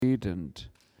And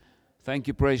thank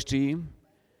you, praise team.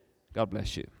 God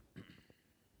bless you.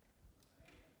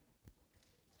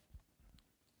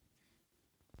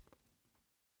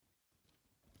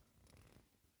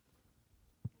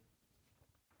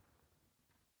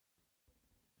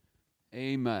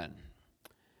 Amen.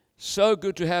 So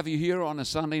good to have you here on a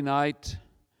Sunday night.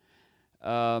 We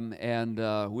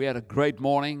had a great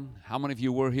morning. How many of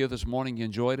you were here this morning? You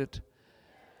enjoyed it?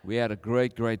 We had a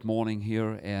great morning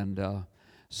here, and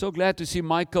so glad to see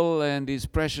Michael and his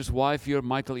precious wife here,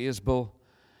 Michael Isbell.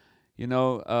 You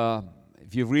know,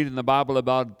 if you read in the Bible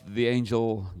about the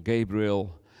angel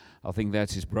Gabriel, I think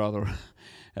that's his brother.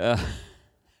 They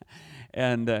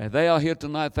are here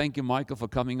tonight. Thank you, Michael, for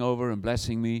coming over and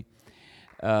blessing me.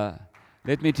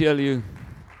 Let me tell you,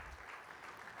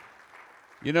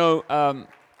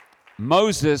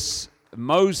 Moses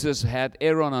had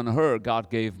Aaron and Hur. God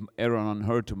gave Aaron and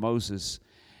Hur to Moses.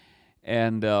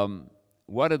 And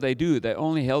what did they do? They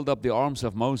only held up the arms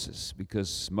of Moses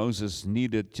because Moses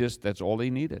needed that's all he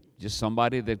needed, just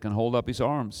somebody that can hold up his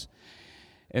arms.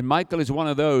 And Michael is one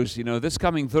of those. This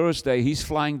coming Thursday, he's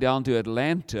flying down to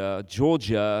Atlanta,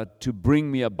 Georgia, to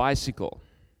bring me a bicycle.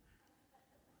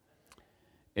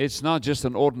 It's not just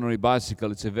an ordinary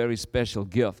bicycle, it's a very special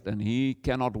gift, and he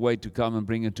cannot wait to come and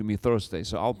bring it to me Thursday.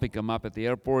 So I'll pick him up at the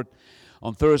airport.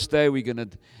 On Thursday, we're going to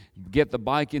get the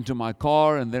bike into my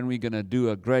car, and then we're going to do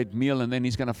a great meal, and then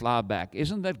he's going to fly back.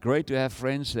 Isn't that great to have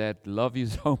friends that love you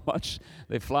so much?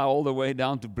 They fly all the way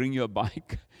down to bring you a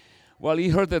bike. Well, he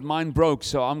heard that mine broke,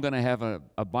 so I'm going to have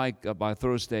a bike by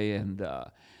Thursday, and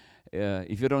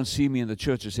if you don't see me in the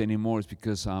churches anymore, it's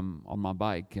because I'm on my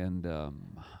bike. And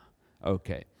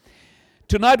okay.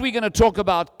 Tonight we're going to talk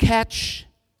about Catch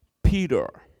Peter.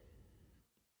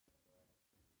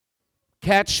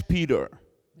 Catch Peter.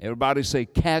 Everybody say,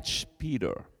 Catch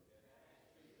Peter.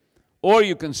 Or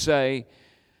you can say,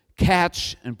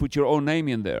 catch and put your own name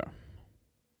in there.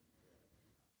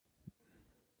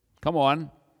 Come on.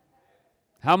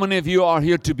 How many of you are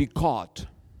here to be caught?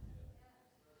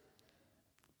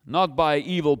 Not by an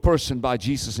evil person, by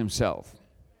Jesus himself.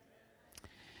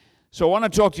 So I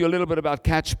want to talk to you a little bit about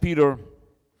Catch Peter.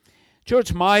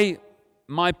 Church, my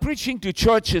preaching to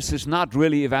churches is not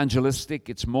really evangelistic.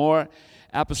 It's more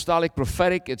apostolic,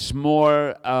 prophetic. It's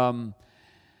more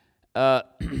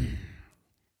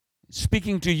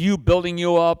speaking to you, building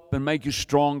you up and make you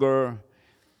stronger.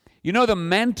 The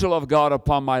mantle of God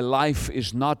upon my life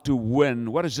is not to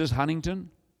win. What is this, Huntington?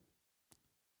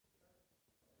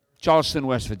 Charleston,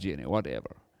 West Virginia,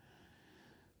 whatever.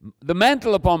 The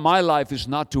mantle upon my life is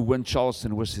not to win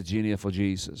Charleston, West Virginia for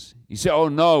Jesus. You say, oh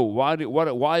no, why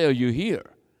are you here?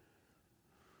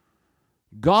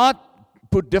 God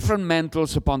put different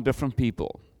mantles upon different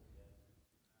people.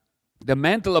 The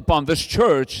mantle upon this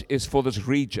church is for this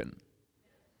region.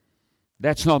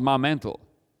 That's not my mantle.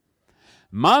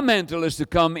 My mantle is to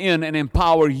come in and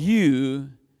empower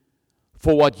you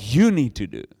for what you need to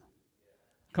do.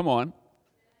 Come on.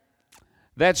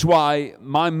 That's why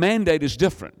my mandate is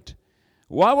different.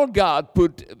 Why would God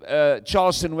put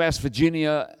Charleston, West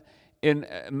Virginia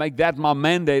make that my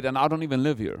mandate, and I don't even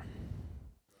live here?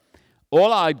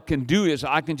 All I can do is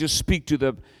I can just speak to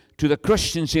the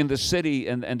Christians in the city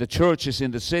and the churches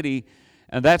in the city,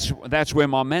 and that's where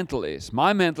my mantle is.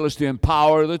 My mantle is to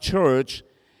empower the church,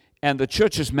 and the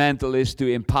church's mantle is to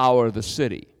empower the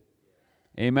city.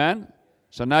 Amen?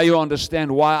 So now you understand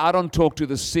why I don't talk to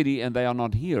the city and they are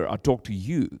not here. I talk to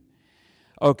you.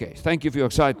 Okay, thank you for your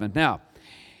excitement. Now,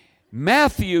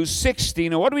 Matthew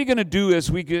 16, and what we're going to do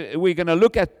is we're going to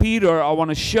look at Peter. I want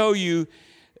to show you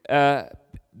the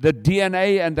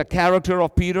DNA and the character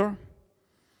of Peter.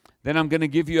 Then I'm going to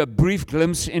give you a brief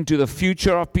glimpse into the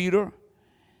future of Peter.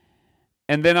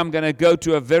 And then I'm going to go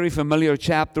to a very familiar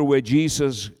chapter where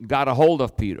Jesus got a hold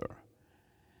of Peter.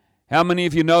 How many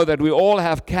of you know that we all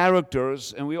have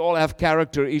characters and we all have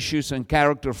character issues and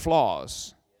character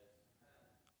flaws?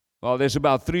 Well, there's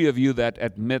about 3 of you that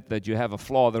admit that you have a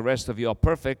flaw. The rest of you are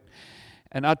perfect.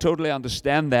 And I totally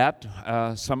understand that.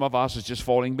 Some of us are just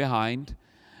falling behind.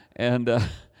 And but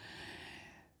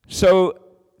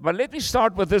let me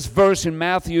start with this verse in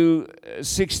Matthew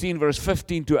 16, verse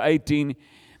 15 to 18.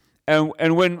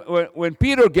 And when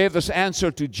Peter gave this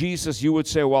answer to Jesus, you would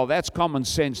say, well, that's common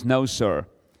sense. No, sir.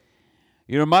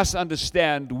 You must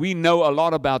understand, we know a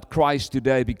lot about Christ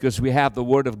today because we have the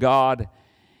Word of God,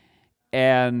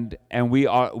 and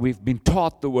we've been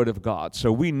taught the Word of God,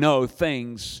 so we know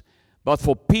things. But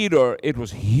for Peter, it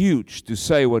was huge to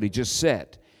say what he just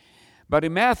said. But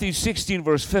in Matthew 16,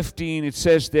 verse 15, it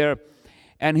says there,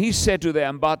 and he said to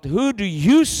them, but who do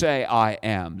you say I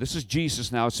am? This is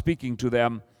Jesus now speaking to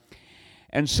them.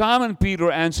 And Simon Peter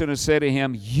answered and said to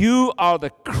him, "You are the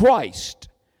Christ,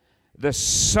 the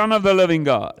Son of the living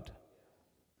God."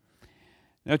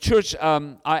 Now, church,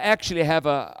 I actually have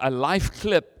a live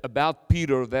clip about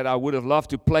Peter that I would have loved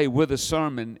to play with the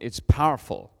sermon. It's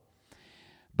powerful.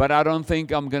 But I don't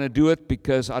think I'm going to do it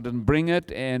because I didn't bring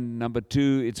it. And number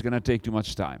two, it's going to take too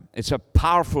much time. It's a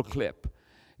powerful clip.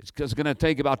 It's going to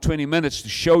take about 20 minutes to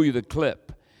show you the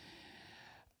clip.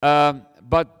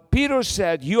 But Peter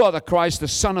said, "You are the Christ, the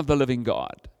Son of the living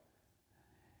God."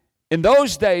 In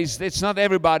those days, it's not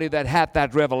everybody that had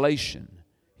that revelation.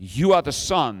 You are the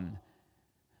Son,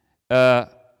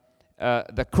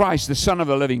 the Christ, the Son of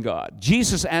the living God.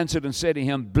 Jesus answered and said to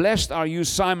him, "Blessed are you,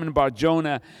 Simon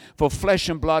Bar-Jonah, for flesh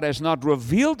and blood has not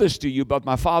revealed this to you, but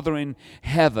my Father in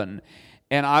heaven.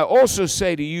 And I also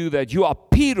say to you that you are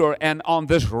Peter, and on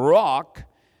this rock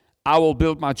I will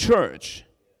build my church,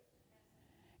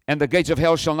 and the gates of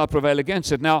hell shall not prevail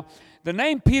against it." Now, the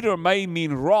name Peter may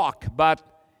mean rock, but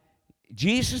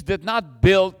Jesus did not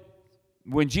build,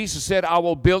 when Jesus said, "I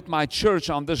will build my church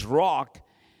on this rock,"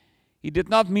 He did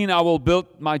not mean "I will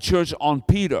build my church on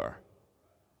Peter."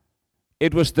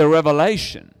 It was the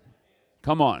revelation.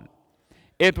 Come on.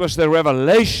 It was the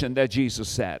revelation that Jesus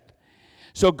said.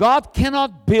 So God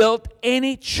cannot build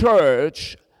any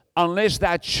church unless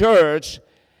that church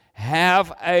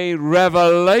have a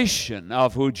revelation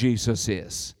of who Jesus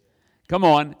is. Come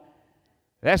on.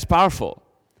 That's powerful.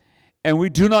 And we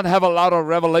do not have a lot of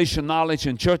revelation knowledge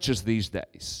in churches these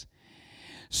days.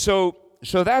 So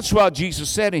that's what Jesus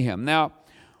said to him. Now,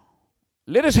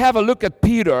 let us have a look at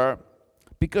Peter,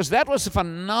 because that was a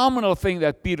phenomenal thing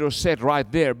that Peter said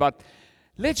right there. But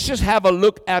let's just have a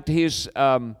look at his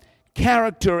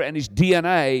character and his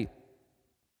DNA.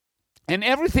 And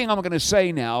everything I'm going to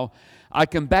say now, I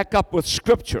can back up with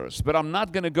scriptures, but I'm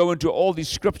not going to go into all these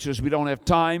scriptures. We don't have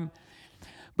time.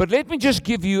 But let me just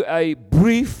give you a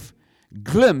brief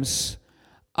glimpse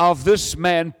of this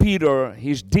man, Peter,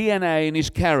 his DNA and his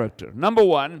character. Number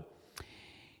one,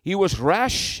 he was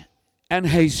rash and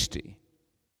hasty.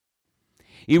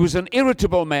 He was an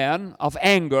irritable man of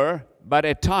anger, but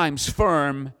at times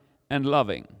firm and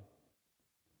loving.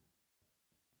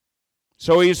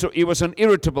 So he was an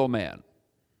irritable man.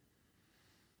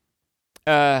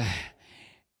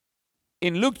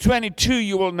 In Luke 22,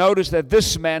 you will notice that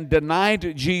this man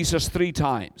denied Jesus 3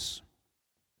 times.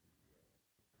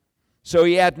 So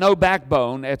he had no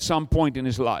backbone at some point in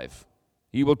his life.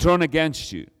 He will turn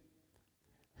against you.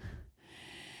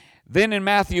 Then in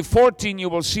Matthew 14, you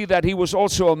will see that he was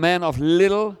also a man of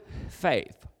little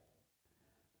faith.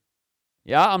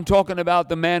 Yeah, I'm talking about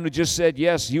the man who just said,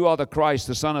 "Yes, you are the Christ,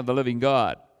 the Son of the living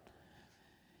God."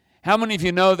 How many of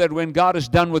you know that when God is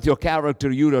done with your character,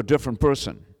 you're a different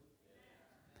person?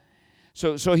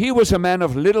 So he was a man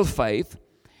of little faith.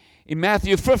 In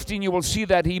Matthew 15, you will see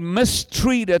that he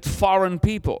mistreated foreign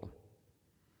people.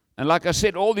 And like I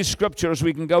said, all these scriptures,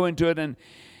 we can go into it and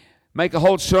make a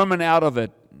whole sermon out of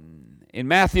it. In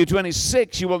Matthew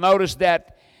 26, you will notice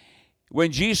that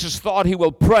when Jesus thought he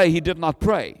will pray, he did not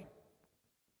pray.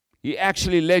 He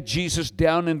actually let Jesus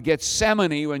down in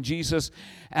Gethsemane. When Jesus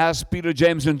asked Peter,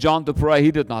 James, and John to pray,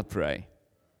 he did not pray.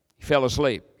 He fell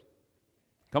asleep.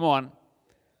 Come on.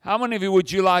 How many of you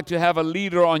would you like to have a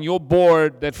leader on your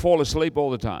board that fall asleep all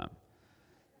the time?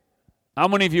 How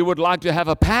many of you would like to have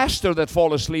a pastor that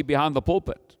fall asleep behind the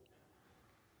pulpit?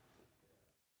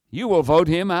 You will vote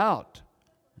him out.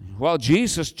 Well,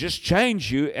 Jesus just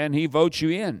changed you and he votes you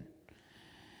in.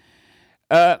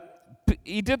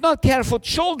 He did not care for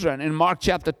children in Mark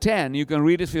chapter 10. You can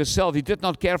read it for yourself. He did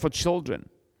not care for children.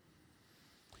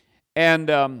 And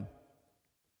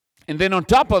then on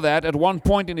top of that, at one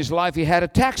point in his life, he had a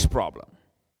tax problem.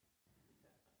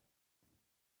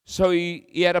 So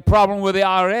he had a problem with the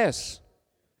IRS.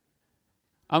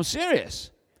 I'm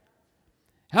serious.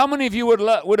 How many of you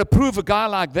would approve a guy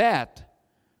like that?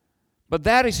 But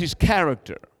that is his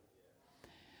character.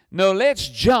 Now let's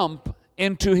jump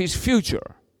into his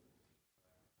future.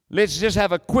 Let's just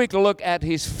have a quick look at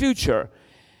his future.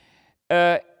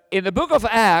 In the book of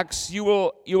Acts, you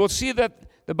will see that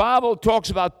the Bible talks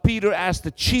about Peter as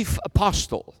the chief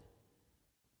apostle.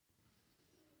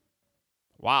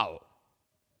 Wow.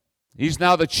 He's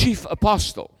now the chief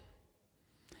apostle.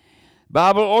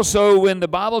 Bible also, when the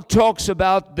Bible talks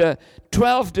about the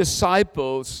 12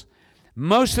 disciples,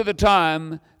 most of the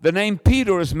time the name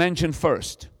Peter is mentioned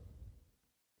first.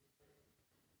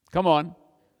 Come on.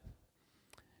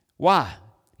 Why?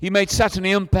 He made such an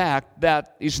impact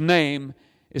that his name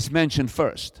is mentioned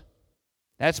first.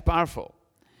 That's powerful.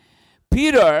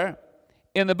 Peter,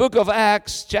 in the book of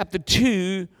Acts, chapter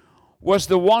 2, was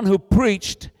the one who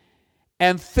preached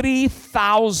and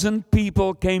 3,000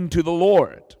 people came to the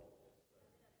Lord.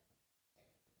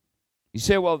 You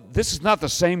say, well, this is not the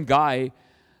same guy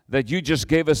that you just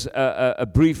gave us a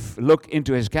brief look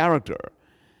into his character.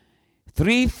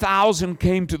 3,000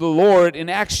 came to the Lord. In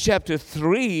Acts chapter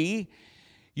 3,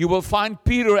 you will find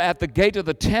Peter at the gate of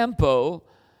the temple,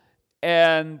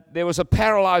 and there was a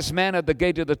paralyzed man at the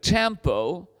gate of the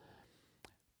temple,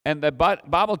 and the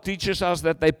Bible teaches us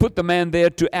that they put the man there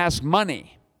to ask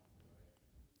money.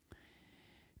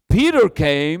 Peter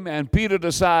came, and Peter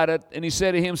decided, and he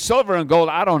said to him, silver and gold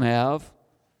I don't have.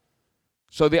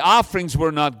 So the offerings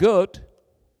were not good.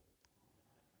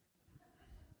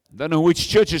 Don't know which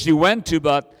churches he went to,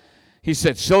 but he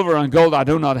said, silver and gold I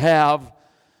do not have.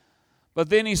 But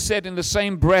then he said in the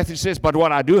same breath, he says, but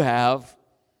what I do have,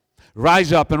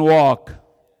 rise up and walk.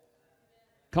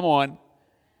 Come on.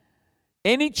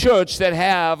 Any church that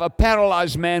have a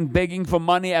paralyzed man begging for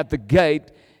money at the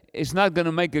gate is not going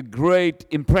to make a great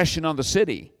impression on the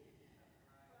city.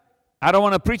 I don't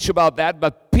want to preach about that,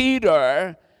 but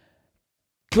Peter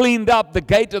cleaned up the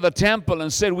gate of the temple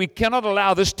and said, we cannot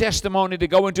allow this testimony to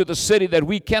go into the city, that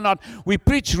we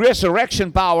preach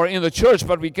resurrection power in the church,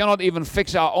 but we cannot even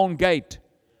fix our own gate.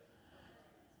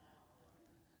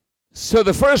 So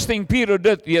the first thing Peter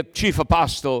did, the chief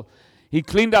apostle, he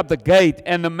cleaned up the gate,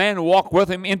 and the man walked with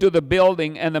him into the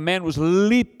building, and the man was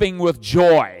leaping with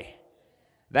joy.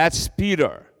 That's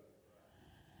Peter.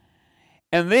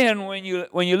 And then when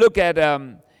you look at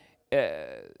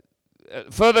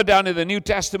further down in the New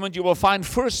Testament, you will find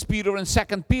 1 Peter and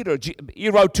 2 Peter. He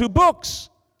wrote 2 books.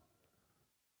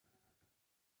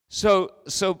 So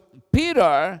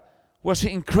Peter was an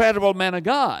incredible man of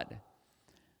God.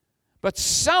 But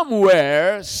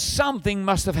somewhere, something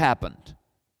must have happened.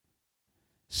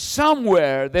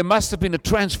 Somewhere, there must have been a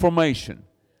transformation.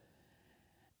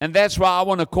 And that's why I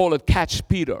want to call it Catch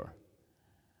Peter.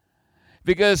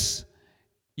 Because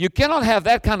you cannot have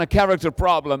that kind of character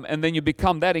problem and then you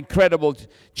become that incredible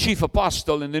chief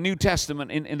apostle in the New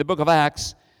Testament, in the book of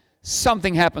Acts.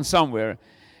 Something happened somewhere.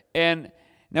 And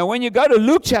now when you go to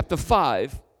Luke chapter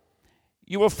 5,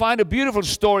 you will find a beautiful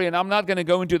story, and I'm not going to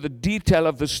go into the detail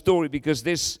of the story because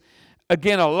there's,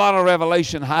 again, a lot of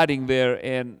revelation hiding there,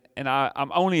 and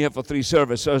I'm only here for 3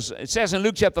 services. So it says in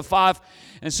Luke chapter 5,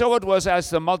 and so it was as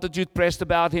the multitude pressed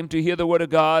about him to hear the word of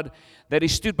God, that he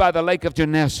stood by the lake of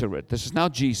Gennesaret. This is now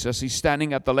Jesus. He's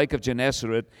standing at the lake of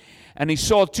Gennesaret, and he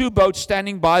saw 2 boats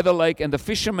standing by the lake, and the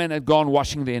fishermen had gone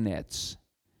washing their nets.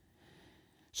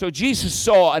 So Jesus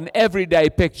saw an everyday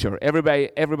picture.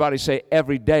 Everybody say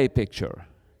everyday picture.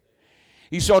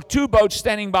 He saw 2 boats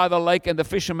standing by the lake, and the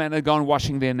fishermen had gone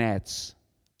washing their nets.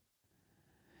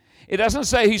 It doesn't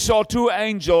say he saw 2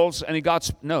 angels and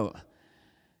no.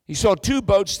 He saw 2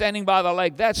 boats standing by the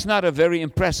lake. That's not a very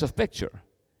impressive picture.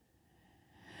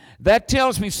 That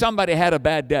tells me somebody had a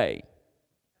bad day.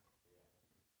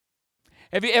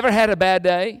 Have you ever had a bad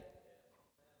day?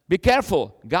 Be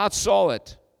careful. God saw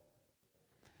it.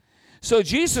 So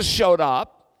Jesus showed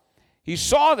up. He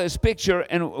saw this picture,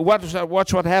 and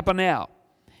watch what happened now.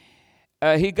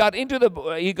 He got into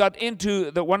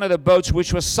one of the boats,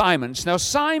 which was Simon's. Now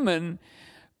Simon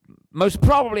most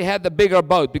probably had the bigger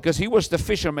boat because he was the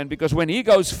fisherman. Because when he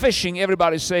goes fishing,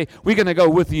 everybody say, "We're going to go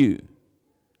with you."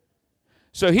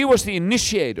 So he was the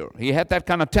initiator. He had that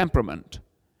kind of temperament.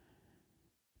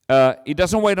 He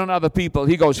doesn't wait on other people.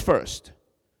 He goes first.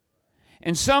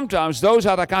 And sometimes those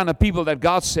are the kind of people that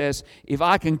God says, if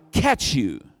I can catch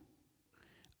you,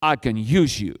 I can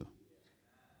use you.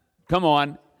 Come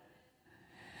on.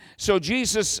 So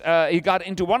Jesus, he got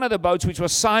into one of the boats, which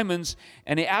was Simon's,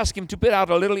 and he asked him to put out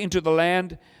a little into the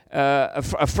land,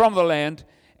 from the land,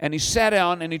 and he sat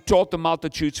down and he taught the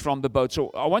multitudes from the boat. So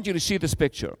I want you to see this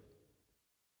picture.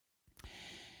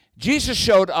 Jesus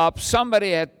showed up.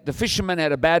 The fisherman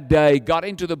had a bad day, got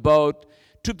into the boat,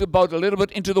 took the boat a little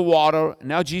bit into the water.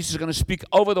 Now Jesus is going to speak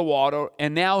over the water,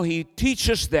 and now he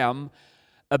teaches them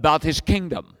about his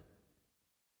kingdom.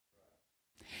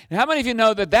 And how many of you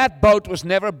know that boat was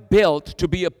never built to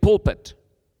be a pulpit?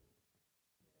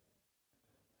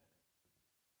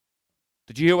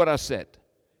 Did you hear what I said?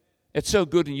 It's so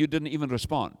good and you didn't even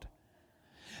respond.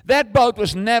 That boat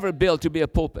was never built to be a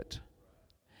pulpit.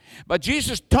 But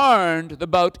Jesus turned the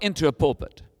boat into a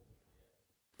pulpit.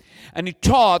 And he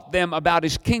taught them about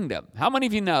his kingdom. How many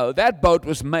of you know that boat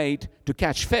was made to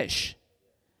catch fish?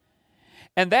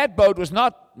 And that boat was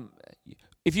not,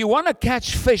 if you want to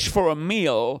catch fish for a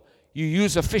meal, you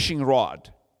use a fishing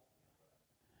rod.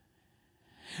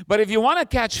 But if you want to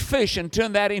catch fish and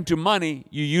turn that into money,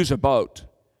 you use a boat.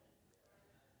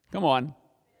 Come on.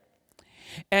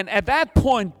 And at that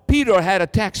point, Peter had a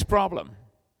tax problem.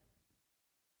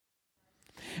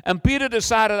 And Peter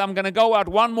decided, I'm going to go out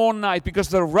one more night because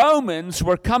the Romans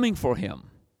were coming for him.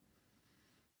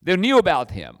 They knew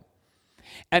about him.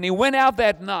 And he went out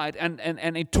that night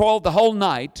and he toiled the whole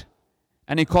night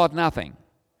and he caught nothing.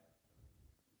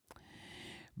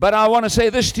 But I want to say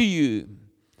this to you.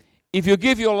 If you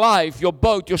give your life, your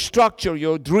boat, your structure,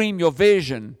 your dream, your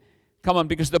vision, come on,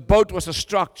 because the boat was a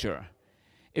structure.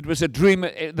 It was a dream.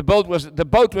 The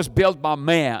boat was built by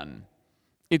man.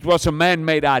 It was a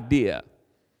man-made idea.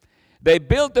 They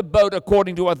built the boat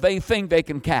according to what they think they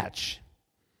can catch.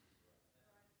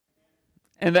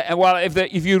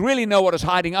 If you really know what is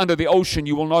hiding under the ocean,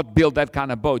 you will not build that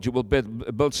kind of boat. You will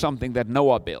build something that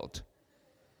Noah built.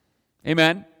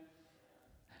 Amen?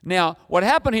 Now, what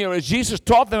happened here is Jesus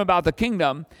taught them about the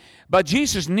kingdom, but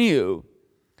Jesus knew,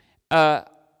 I'm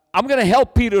going to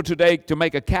help Peter today to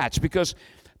make a catch, because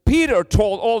Peter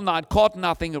toiled all night, caught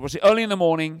nothing. It was early in the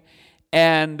morning,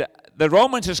 and the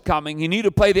Romans is coming. He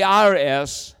needed to pay the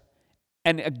IRS,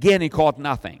 and again he caught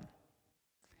nothing.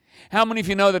 How many of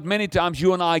you know that many times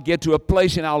you and I get to a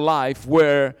place in our life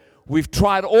where we've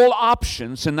tried all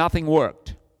options and nothing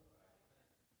worked?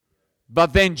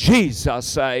 But then Jesus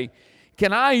say,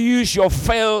 can I use your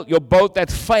boat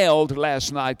that failed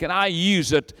last night? Can I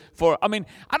use it for,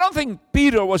 I don't think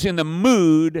Peter was in the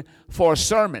mood for a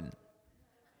sermon.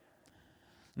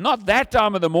 Not that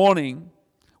time of the morning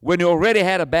when he already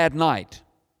had a bad night.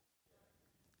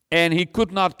 And he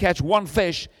could not catch one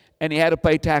fish and he had to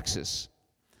pay taxes.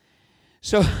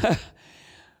 So,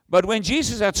 but when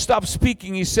Jesus had stopped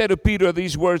speaking, he said to Peter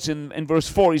these words in verse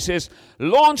 4. He says,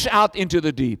 launch out into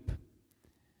the deep.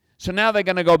 So now they're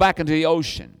going to go back into the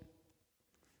ocean.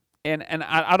 And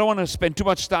I don't want to spend too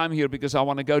much time here because I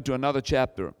want to go to another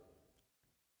chapter.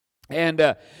 And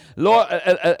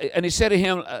and he said to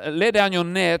him, lay down your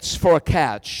nets for a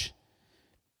catch.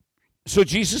 So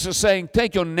Jesus is saying,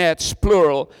 take your nets,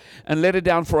 plural, and let it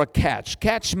down for a catch.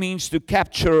 Catch means to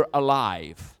capture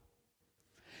alive.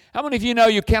 How many of you know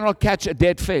you cannot catch a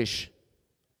dead fish?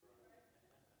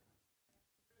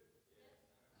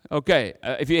 Okay,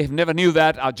 if you never knew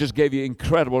that, I just gave you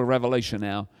incredible revelation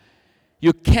now.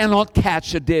 You cannot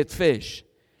catch a dead fish.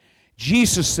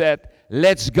 Jesus said,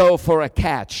 let's go for a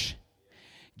catch.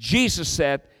 Jesus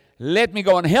said, let me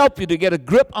go and help you to get a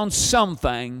grip on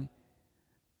something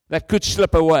that could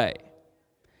slip away.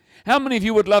 How many of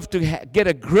you would love to get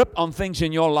a grip on things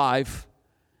in your life?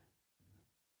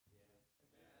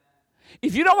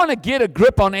 If you don't want to get a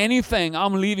grip on anything,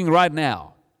 I'm leaving right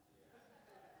now.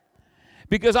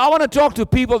 Because I want to talk to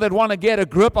people that want to get a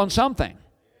grip on something.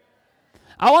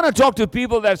 I want to talk to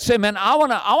people that say, man, I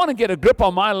want to get a grip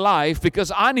on my life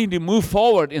because I need to move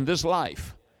forward in this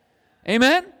life.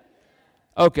 Amen?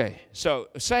 Okay, so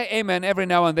say amen every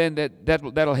now and then.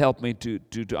 That'll help me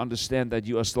to understand that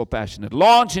you are still passionate.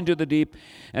 Launch into the deep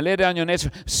and lay down your nets.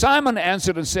 Simon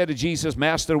answered and said to Jesus,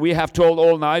 Master, we have toiled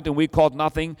all night and we caught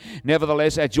nothing.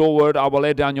 Nevertheless, at your word, I will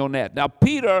lay down your net. Now,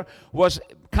 Peter was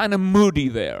kind of moody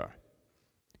there.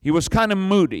 He was kind of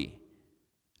moody.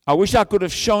 I wish I could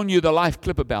have shown you the live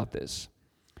clip about this.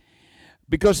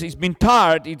 Because he's been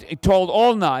tired, he toiled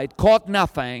all night, caught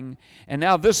nothing, and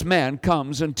now this man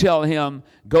comes and tells him,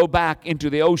 go back into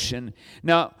the ocean.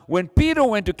 Now, when Peter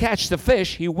went to catch the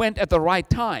fish, he went at the right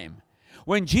time.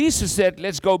 When Jesus said,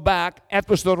 let's go back, that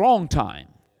was the wrong time.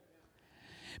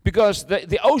 Because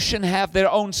the ocean have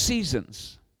their own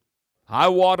seasons. High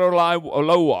water,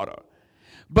 low water.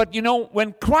 But you know,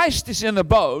 when Christ is in the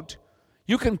boat,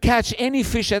 you can catch any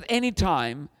fish at any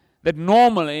time that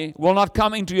normally will not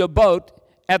come into your boat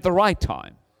at the right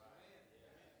time.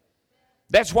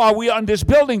 That's why we are in this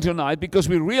building tonight, because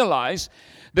we realize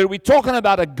that we're talking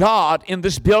about a God in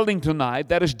this building tonight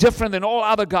that is different than all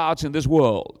other gods in this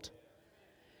world.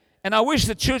 And I wish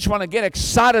the church want to get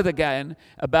excited again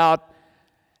about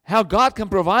how God can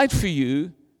provide for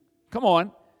you. Come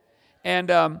on.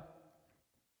 And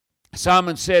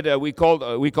Simon said, we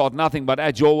caught nothing, but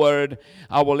at your word,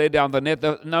 I will lay down the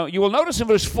net. Now, you will notice in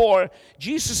verse 4,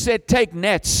 Jesus said, take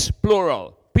nets,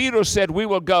 plural. Peter said, we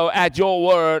will go at your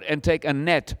word and take a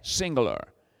net, singular.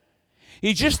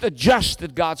 He just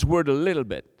adjusted God's word a little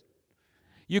bit.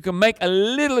 You can make a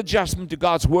little adjustment to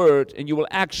God's word and you will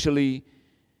actually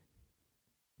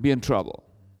be in trouble.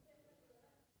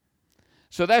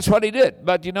 So that's what he did.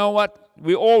 But you know what?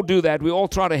 We all do that. We all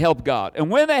try to help God. And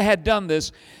when they had done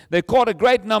this, they caught a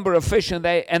great number of fish and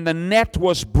the net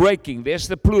was breaking. There's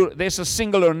a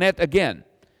singular net again.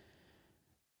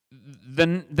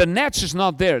 The net is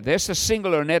not there. There's a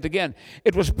singular net again.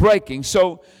 It was breaking.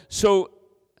 So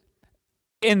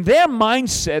in their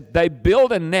mindset, they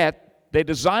built a net. They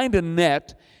designed a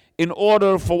net in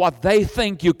order for what they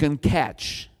think you can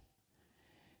catch.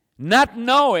 Not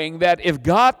knowing that if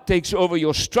God takes over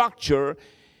your structure,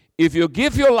 if you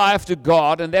give your life to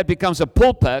God and that becomes a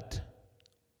pulpit,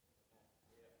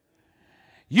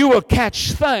 you will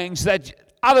catch things that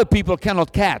other people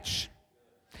cannot catch.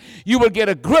 You will get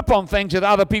a grip on things that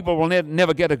other people will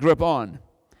never get a grip on.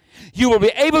 You will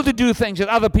be able to do things that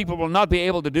other people will not be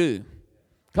able to do.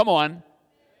 Come on.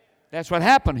 That's what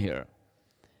happened here.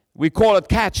 We call it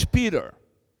catch Peter.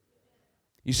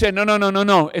 You say,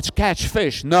 no, it's catch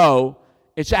fish. No,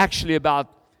 it's actually about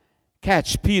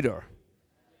catch Peter.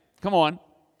 Come on.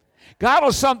 God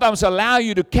will sometimes allow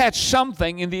you to catch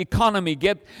something in the economy,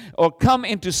 or come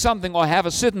into something, or have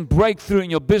a certain breakthrough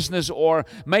in your business, or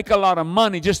make a lot of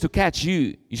money just to catch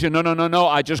you. You say, no,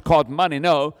 I just caught money.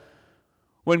 No.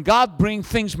 When God brings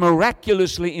things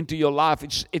miraculously into your life,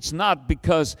 it's not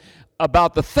because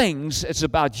about the things, it's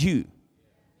about you.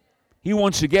 He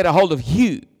wants to get a hold of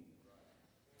you.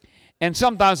 And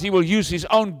sometimes He will use His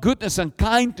own goodness and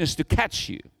kindness to catch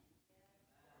you.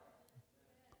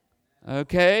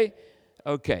 Okay.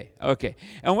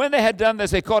 And when they had done this,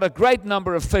 they caught a great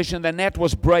number of fish, and the net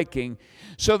was breaking.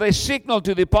 So they signaled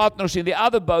to the partners in the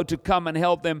other boat to come and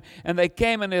help them. And they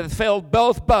came and they filled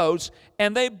both boats,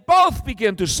 and they both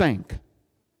began to sink.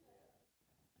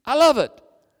 I love it.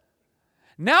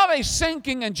 Now they're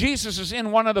sinking, and Jesus is in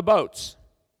one of the boats.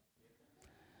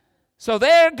 So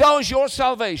there goes your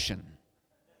salvation.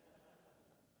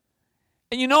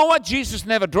 And you know what? Jesus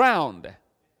never drowned.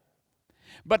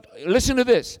 But listen to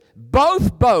this.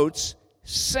 Both boats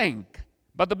sink.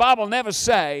 But the Bible never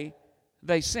say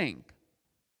they sink.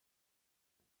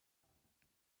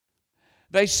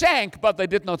 They sank, but they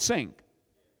did not sink.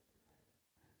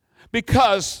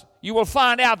 Because you will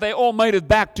find out they all made it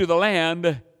back to the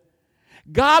land.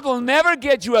 God will never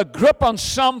get you a grip on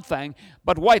something,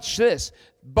 but watch this.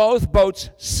 Both boats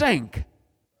sank.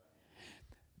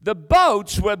 The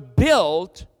boats were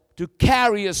built to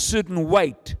carry a certain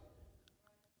weight.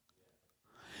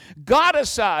 God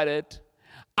decided,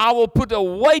 I will put a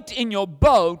weight in your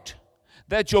boat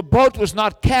that your boat was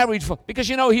not carried for. Because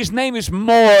you know, His name is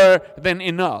more than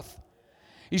enough.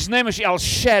 His name is El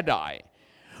Shaddai.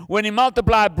 When He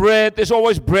multiplied bread, there's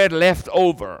always bread left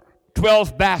over.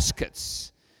 12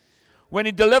 baskets. When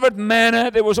He delivered manna,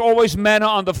 there was always manna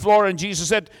on the floor. And Jesus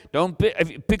said, don't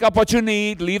pick up what you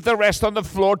need. Leave the rest on the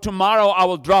floor. Tomorrow I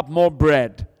will drop more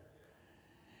bread.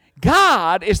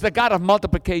 God is the God of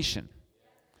multiplication.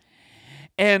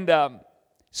 And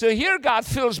so here God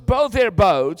fills both their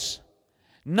boats,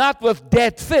 not with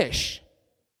dead fish.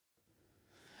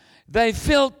 They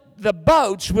filled the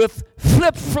boats with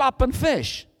flip-flopping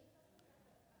fish.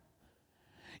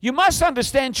 You must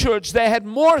understand, church, they had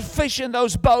more fish in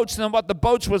those boats than what the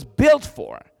boats was built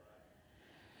for.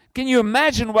 Can you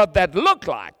imagine what that looked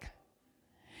like?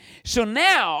 So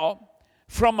now,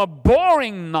 from a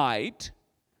boring night,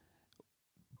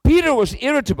 Peter was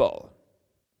irritable.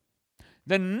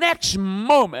 The next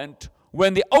moment,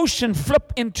 when the ocean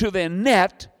flipped into their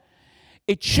net,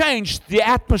 it changed the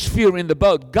atmosphere in the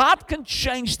boat. God can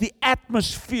change the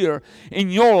atmosphere in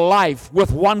your life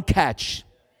with one catch.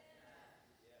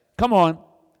 Come on.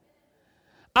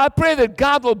 I pray that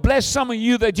God will bless some of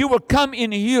you, that you will come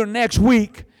in here next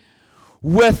week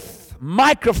with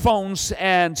microphones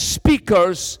and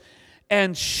speakers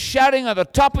and shouting at the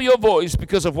top of your voice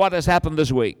because of what has happened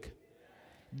this week.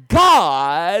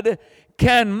 God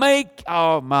can make,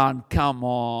 oh man, come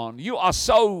on. You are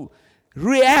so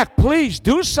react. Please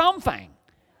do something.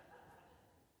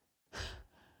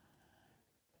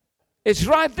 It's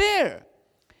right there.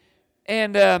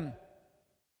 And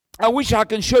I wish I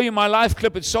can show you my life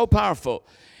clip. It's so powerful.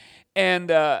 And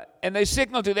they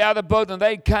signaled to the other boat, and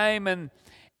they came, and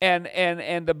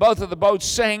both of the boats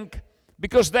sank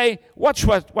because they, watch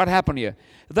what happened here.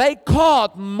 They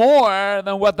caught more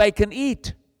than what they can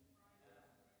eat.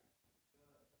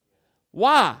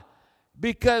 Why?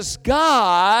 Because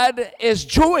God is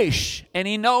Jewish and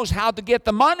He knows how to get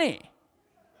the money.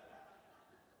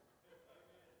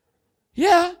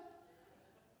 Yeah.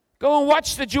 Go and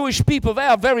watch the Jewish people. They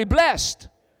are very blessed.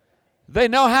 They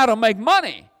know how to make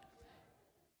money.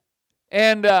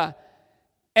 And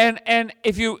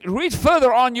if you read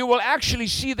further on, you will actually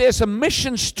see there's a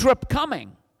mission trip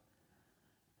coming.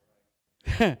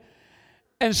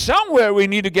 And somewhere we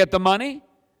need to get the money.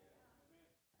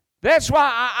 That's why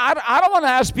I don't want to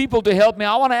ask people to help me.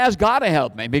 I want to ask God to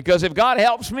help me. Because if God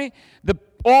helps me,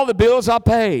 all the bills are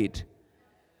paid.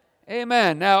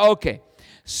 Amen. Now, okay.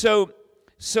 So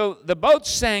the boat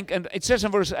sank, and it says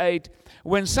in verse 8,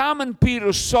 when Simon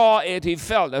Peter saw it, he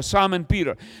fell. Simon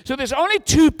Peter. So there's only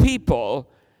two people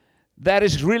that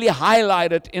is really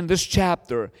highlighted in this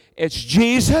chapter. It's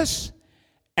Jesus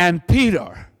and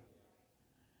Peter.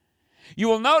 You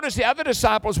will notice the other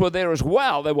disciples were there as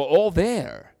well. They were all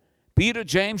there. Peter,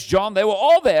 James, John, they were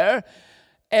all there.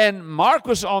 And Mark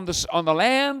was on the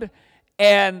land.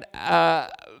 And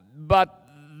but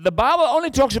the Bible only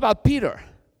talks about Peter.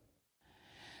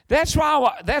 That's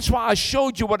why I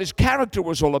showed you what his character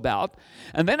was all about.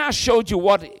 And then I showed you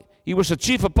what he was a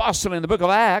chief apostle in the book of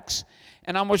Acts.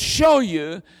 And I'm going to show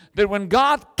you that when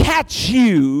God catches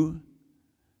you,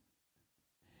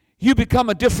 you become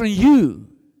a different you.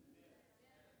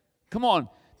 Come on,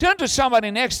 turn to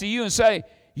somebody next to you and say,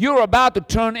 you're about to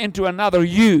turn into another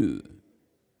you.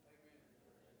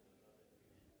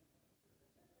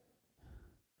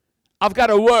 I've got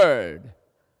a word,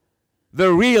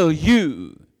 the real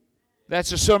you.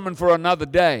 That's a sermon for another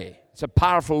day. It's a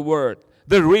powerful word,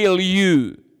 the real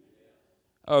you.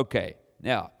 Okay,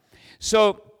 now,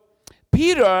 so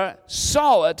Peter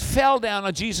saw it, fell down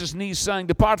on Jesus' knees, saying,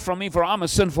 depart from me, for I'm a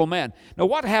sinful man. Now,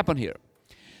 what happened here?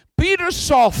 Peter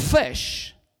saw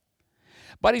fish,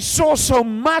 but he saw so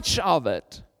much of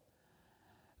it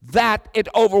that it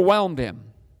overwhelmed him.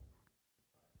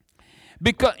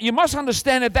 Because you must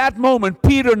understand, at that moment,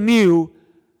 Peter knew,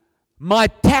 my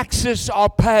taxes are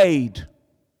paid.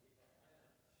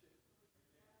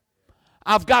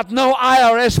 I've got no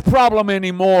IRS problem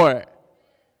anymore.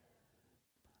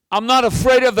 I'm not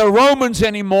afraid of the Romans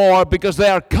anymore because they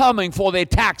are coming for their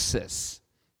taxes.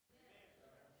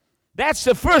 That's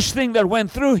the first thing that went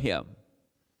through him.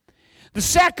 The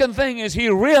second thing is he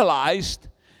realized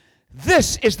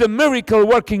this is the miracle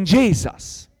working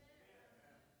Jesus.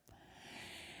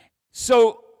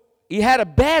 So he had a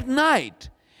bad night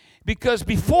because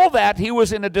before that he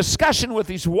was in a discussion with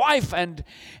his wife and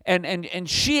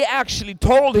she actually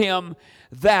told him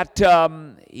that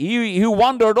he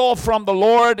wandered off from the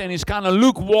Lord and he's kind of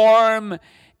lukewarm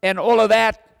and all of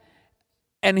that.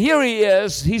 And here he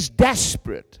is, he's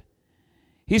desperate.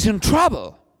 He's in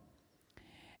trouble.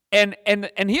 And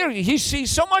here he sees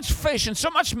so much fish and so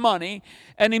much money,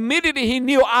 and immediately he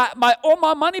knew, all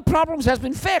my money problems has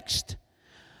been fixed.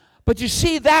 But you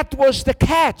see, that was the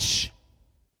catch.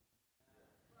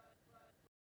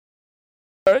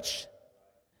 Church,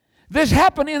 this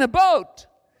happened in a boat.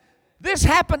 This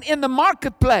happened in the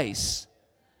marketplace.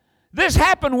 This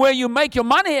happened where you make your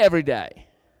money every day.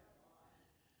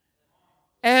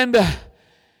 And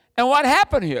what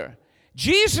happened here?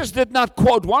 Jesus did not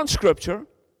quote one scripture.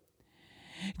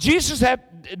 Jesus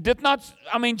did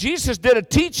a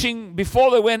teaching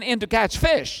before they went in to catch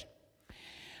fish.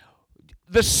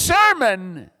 The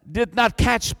sermon did not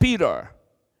catch Peter.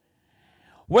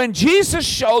 When Jesus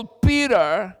showed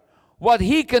Peter what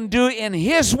he can do in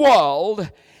his world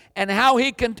and how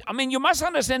he can, you must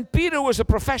understand, Peter was a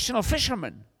professional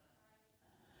fisherman.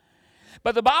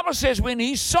 But the Bible says when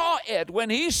he saw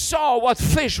what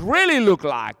fish really looked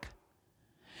like,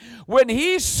 when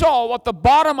he saw what the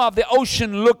bottom of the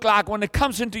ocean looked like when it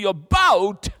comes into your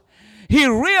boat, he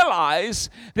realized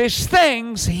there's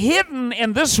things hidden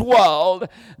in this world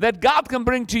that God can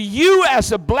bring to you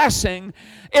as a blessing.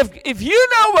 If you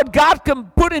know what God can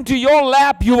put into your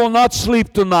lap, you will not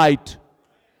sleep tonight.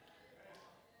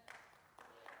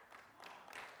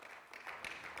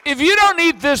 If you don't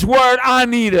need this word, I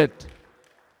need it.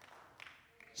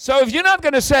 So if you're not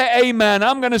going to say amen,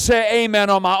 I'm going to say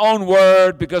amen on my own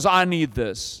word because I need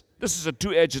this. This is a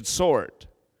two-edged sword.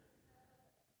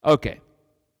 Okay.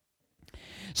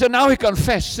 So now he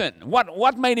confessed sin.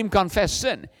 What made him confess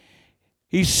sin?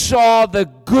 He saw the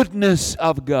goodness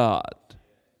of God.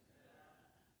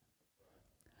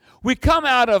 We come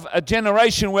out of a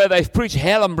generation where they've preached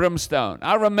hell and brimstone.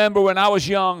 I remember when I was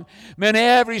young, man,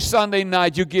 every Sunday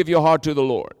night you give your heart to the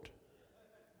Lord.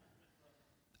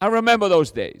 I remember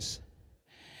those days.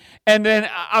 And then,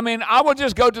 I would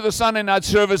just go to the Sunday night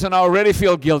service and I already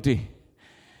feel guilty.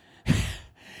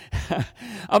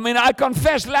 I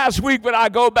confessed last week, but I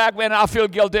go back when I feel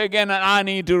guilty again and I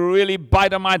need to really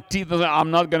bite on my teeth and say, I'm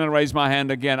not going to raise my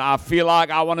hand again. I feel like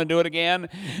I want to do it again.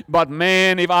 But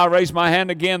man, if I raise my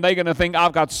hand again, they're going to think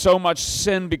I've got so much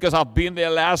sin because I've been there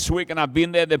last week and I've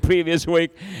been there the previous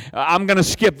week. I'm going to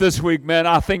skip this week, man.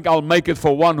 I think I'll make it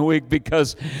for 1 week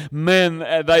because,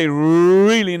 man, they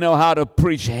really know how to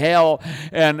preach hell.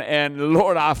 And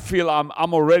Lord, I feel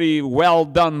I'm already well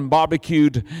done,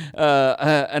 barbecued.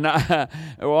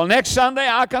 Well, next Sunday,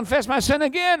 I'll confess my sin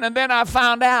again. And then I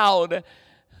found out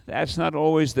that's not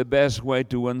always the best way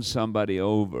to win somebody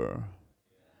over.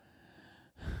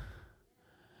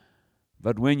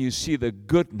 But when you see the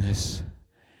goodness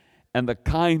and the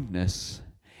kindness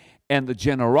and the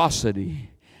generosity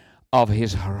of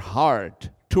his heart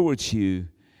towards you,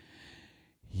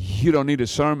 you don't need a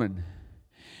sermon.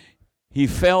 he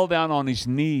fell down on his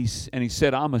knees and he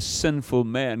said, I'm a sinful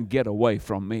man, get away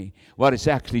from me. What it's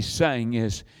actually saying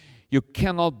is, you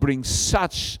cannot bring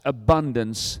such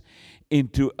abundance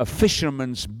into a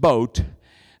fisherman's boat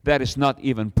that is not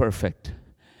even perfect.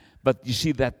 But you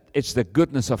see that it's the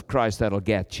goodness of Christ that'll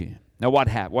get you. Now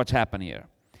what's happened here?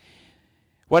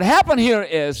 What happened here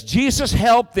is Jesus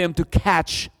helped them to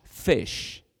catch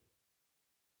fish.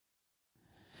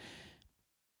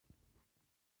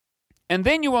 And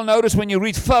then you will notice when you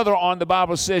read further on, the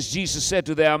Bible says, Jesus said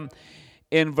to them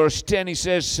in verse 10, he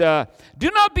says,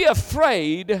 do not be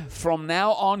afraid, from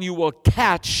now on you will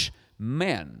catch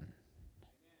men.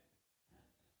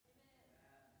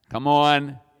 Come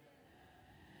on.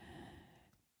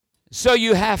 So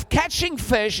you have catching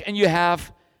fish and you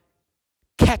have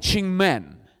catching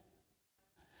men.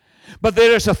 But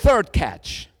there is a third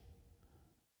catch.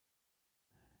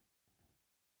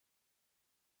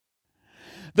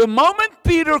 The moment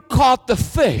Peter caught the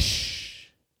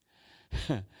fish,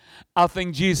 I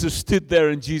think Jesus stood there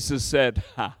and Jesus said,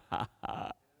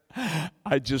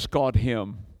 I just caught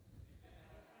him.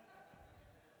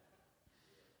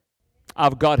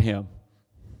 I've got him.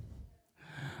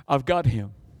 I've got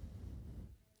him.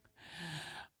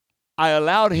 I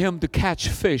allowed him to catch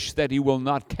fish that he will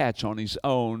not catch on his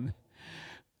own.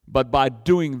 But by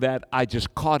doing that, I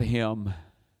just caught him.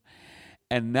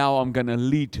 And now I'm going to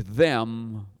lead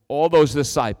them, all those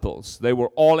disciples. They were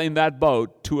all in that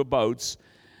boat, 2 boats.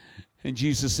 And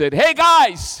Jesus said, hey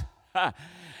guys,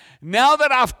 now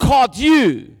that I've caught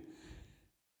you,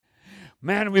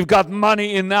 man, we've got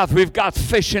money enough. We've got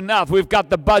fish enough. We've got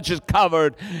the budget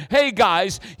covered. Hey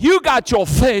guys, you got your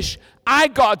fish. I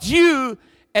got you.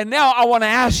 And now I want to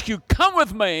ask you, come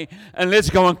with me and let's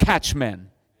go and catch men.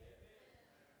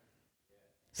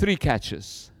 3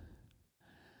 catches.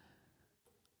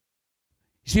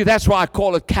 See, that's why I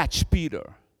call it Catch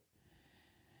Peter.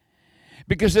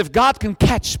 Because if God can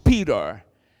catch Peter,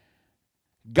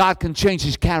 God can change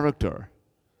his character.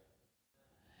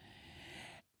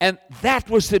 And that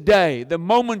was the day, the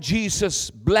moment Jesus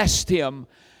blessed him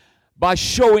by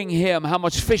showing him how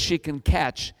much fish he can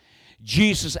catch.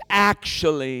 Jesus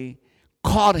actually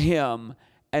caught him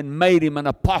and made him an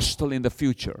apostle in the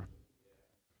future.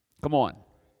 Come on.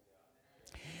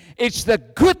 It's the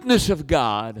goodness of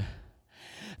God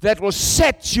that will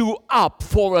set you up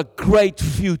for a great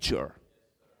future.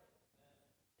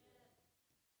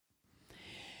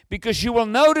 Because you will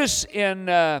notice and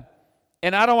I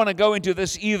don't want to go into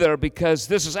this either because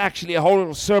this is actually a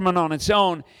whole sermon on its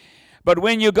own, but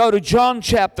when you go to John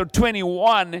chapter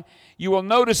 21, you will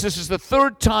notice this is the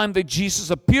 3rd time that Jesus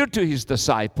appeared to his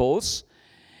disciples,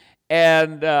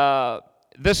 and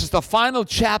this is the final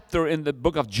chapter in the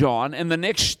book of John, and the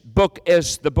next book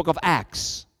is the book of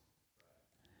Acts.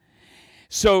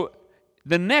 So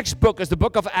the next book is the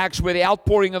book of Acts, where the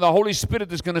outpouring of the Holy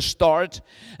Spirit is going to start,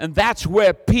 and that's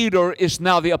where Peter is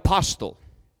now the apostle.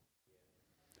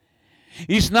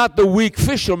 He's not the weak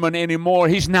fisherman anymore.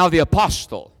 He's now the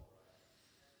apostle.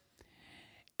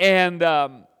 And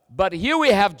but here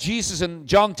we have Jesus in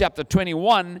John chapter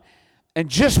 21, and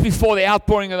just before the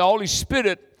outpouring of the Holy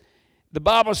Spirit, the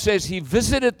Bible says he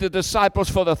visited the disciples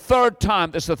for the 3rd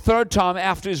time. That's the 3rd time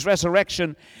after his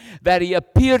resurrection that he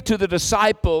appeared to the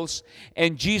disciples,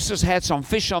 and Jesus had some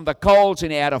fish on the coals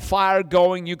and he had a fire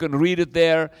going. You can read it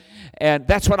there. And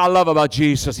that's what I love about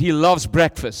Jesus. He loves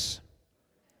breakfast.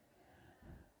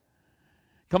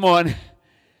 Come on.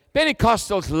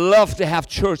 Pentecostals love to have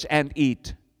church and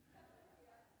eat.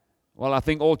 Well, I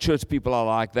think all church people are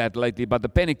like that lately, but the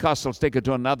Pentecostals take it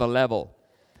to another level.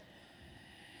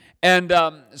 And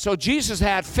so Jesus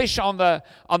had fish on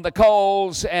the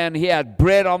coals, and he had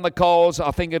bread on the coals.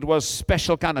 I think it was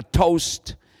special kind of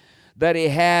toast that he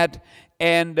had.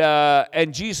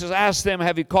 And Jesus asked them,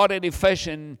 have you caught any fish?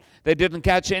 And they didn't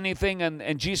catch anything.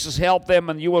 And Jesus helped them,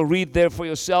 and you will read there for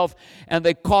yourself. And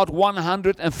they caught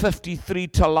 153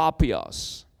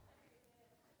 tilapias.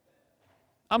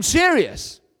 I'm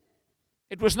serious.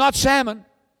 It was not salmon.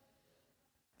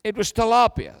 It was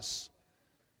tilapias.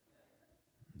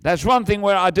 That's one thing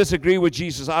where I disagree with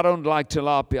Jesus. I don't like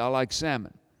tilapia. I like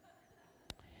salmon.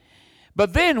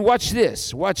 But then, watch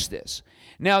this. Watch this.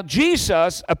 Now,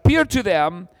 Jesus appeared to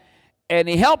them, and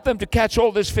he helped them to catch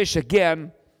all this fish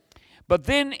again. But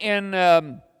then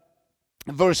in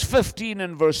verse 15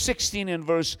 and verse 16 and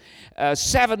verse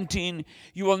 17,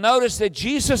 you will notice that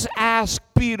Jesus asked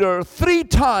Peter 3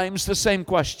 times the same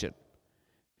question.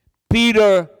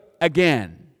 Peter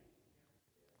again.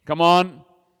 Come on.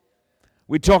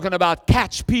 We're talking about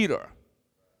catch Peter.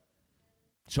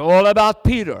 It's all about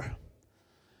Peter.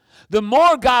 The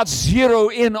more God zero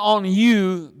in on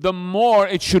you, the more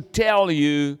it should tell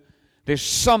you there's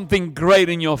something great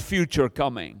in your future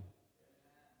coming.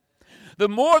 The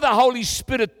more the Holy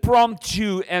Spirit prompts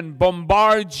you and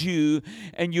bombards you,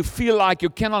 and you feel like you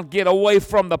cannot get away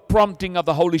from the prompting of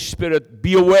the Holy Spirit,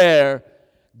 be aware,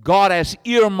 God has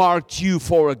earmarked you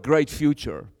for a great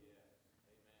future.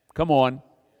 Come on.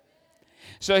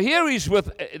 So here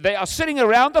they are sitting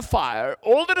around the fire.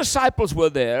 All the disciples were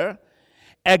there.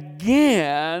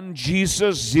 Again,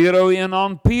 Jesus zeroed in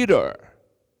on Peter.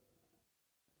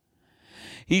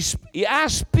 He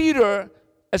asked Peter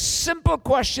a simple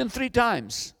question 3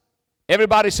 times.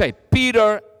 Everybody say,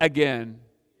 Peter again.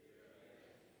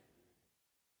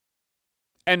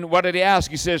 And what did he ask?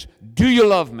 He says, do you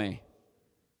love me?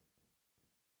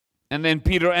 And then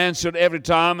Peter answered every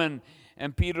time,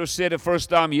 and Peter said the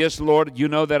first time, yes, Lord, you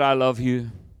know that I love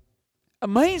you.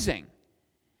 Amazing.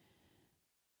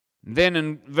 Then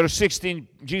in verse 16,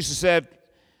 Jesus said,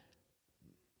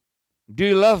 do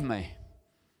you love me?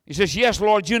 He says, yes,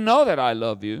 Lord, you know that I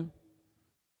love you.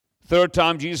 Third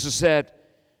time, Jesus said,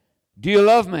 do you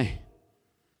love me?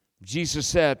 Jesus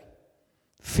said,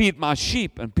 feed my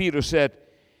sheep. And Peter said,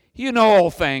 you know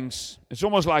all things. It's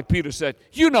almost like Peter said,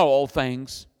 you know all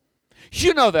things.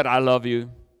 You know that I love you.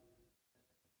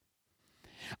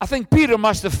 I think Peter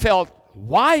must have felt,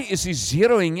 why is he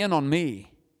zeroing in on me?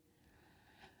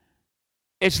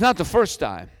 It's not the first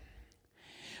time.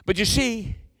 But you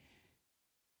see,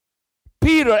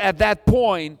 Peter at that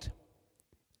point,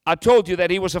 I told you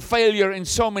that he was a failure in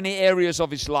so many areas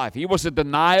of his life. He was a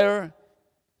denier.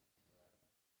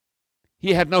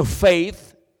 He had no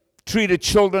faith, treated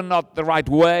children not the right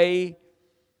way.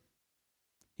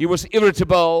 He was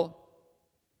irritable.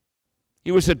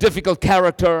 He was a difficult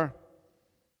character.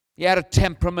 He had a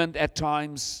temperament at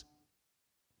times.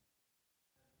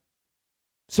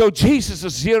 So Jesus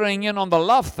is zeroing in on the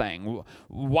love thing.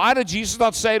 Why did Jesus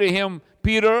not say to him,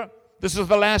 Peter, this is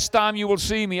the last time you will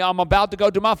see me. I'm about to go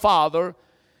to my Father.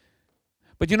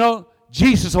 But you know,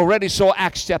 Jesus already saw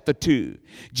Acts chapter 2.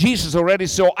 Jesus already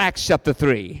saw Acts chapter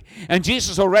 3. And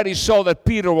Jesus already saw that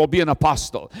Peter will be an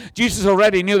apostle. Jesus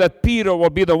already knew that Peter will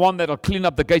be the one that will clean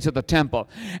up the gates of the temple.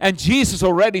 And Jesus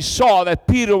already saw that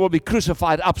Peter will be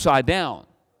crucified upside down.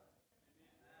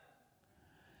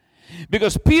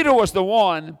 Because Peter was the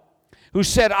one who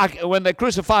said, when they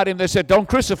crucified him, they said, don't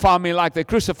crucify me like they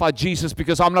crucified Jesus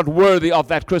because I'm not worthy of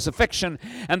that crucifixion.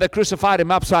 And they crucified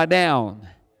him upside down.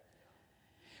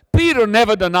 Peter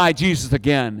never denied Jesus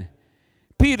again.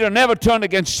 Peter never turned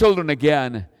against children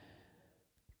again.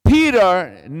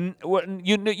 Peter,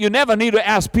 you never need to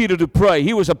ask Peter to pray.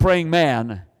 He was a praying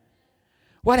man.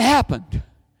 What happened?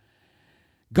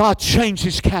 God changed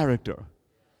his character.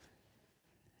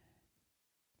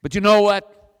 But you know what?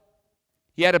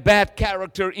 He had a bad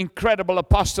character, incredible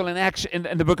apostle in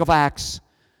the book of Acts.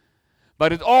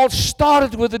 But it all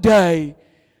started with the day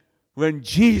when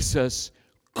Jesus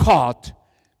caught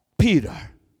Peter.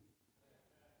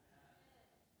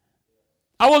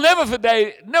 I will never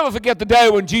forget the day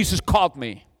when Jesus caught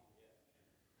me.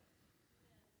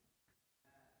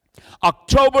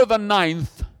 October the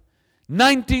 9th,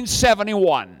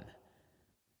 1971.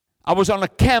 I was on a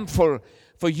camp for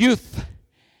youth.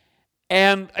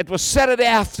 And it was Saturday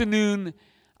afternoon.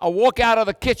 I walk out of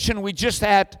the kitchen. We just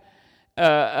had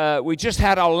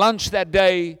our lunch that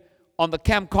day on the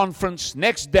camp conference.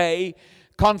 Next day,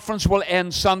 conference will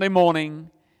end Sunday morning.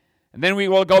 And then we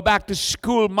will go back to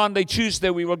school Monday, Tuesday.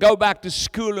 We will go back to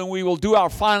school and we will do our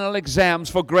final exams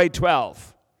for grade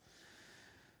 12.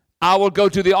 I will go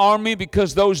to the army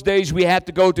because those days we had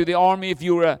to go to the army. If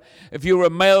you were a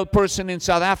male person in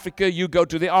South Africa, you go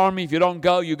to the army. If you don't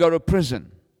go, you go to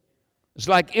prison. It's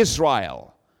like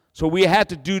Israel. So we had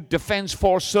to do Defense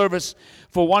Force service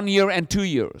for 1 year and 2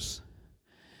 years.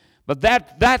 But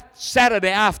that Saturday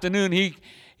afternoon,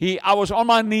 I was on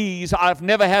my knees. I've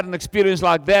never had an experience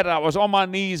like that. I was on my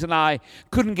knees and I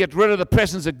couldn't get rid of the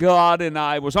presence of God. And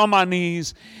I was on my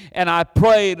knees and I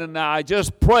prayed and I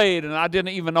just prayed and I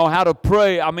didn't even know how to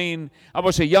pray. I mean, I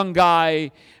was a young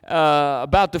guy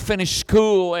about to finish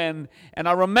school. And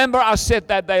I remember I said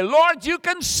that day, Lord, you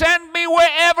can send me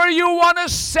wherever you want to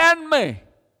send me.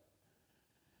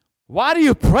 Why do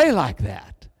you pray like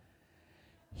that?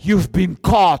 You've been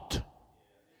caught.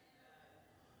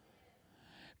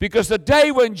 Because the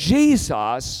day when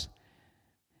Jesus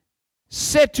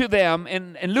said to them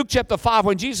in Luke chapter 5,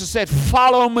 when Jesus said,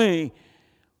 follow me,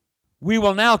 we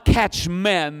will now catch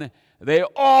men. They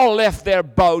all left their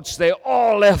boats. They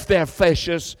all left their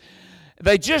fishes.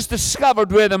 They just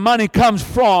discovered where the money comes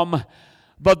from,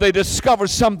 But they discovered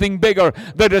something bigger.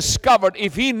 They discovered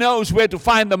if he knows where to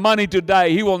find the money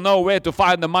today, he will know where to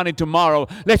find the money tomorrow.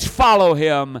 Let's follow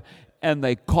him. And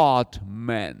they caught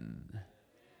men.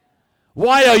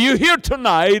 Why are you here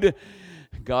tonight?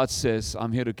 God says,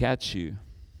 I'm here to catch you.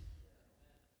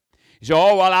 You say,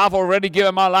 oh, well, I've already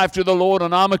given my life to the Lord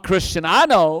and I'm a Christian. I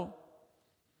know.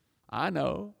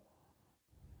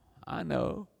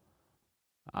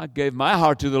 I gave my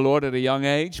heart to the Lord at a young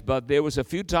age, but there was a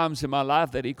few times in my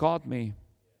life that he caught me.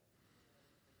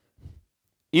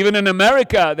 Even in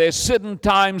America, there's certain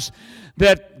times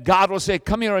that God will say,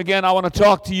 come here again, I want to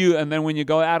talk to you. And then when you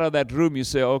go out of that room, you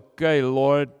say, okay,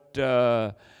 Lord,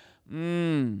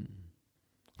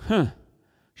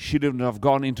 shouldn't have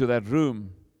gone into that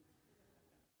room.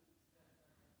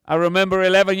 I remember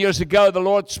 11 years ago, the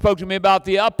Lord spoke to me about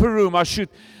the upper room. I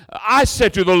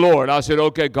said to the Lord, I said,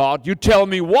 okay, God, you tell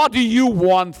me, what do you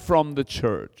want from the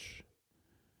church?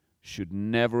 Should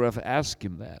never have asked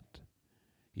him that.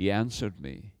 He answered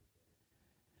me.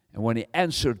 And when he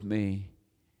answered me,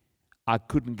 I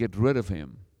couldn't get rid of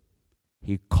him.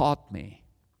 He caught me.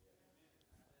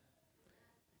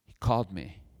 He caught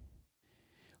me.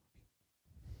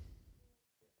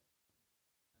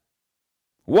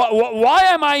 Why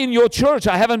am I in your church?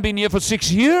 I haven't been here for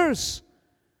 6 years.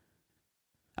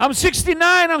 I'm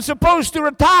 69. I'm supposed to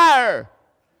retire.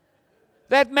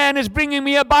 That man is bringing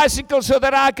me a bicycle so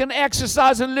that I can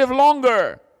exercise and live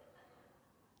longer.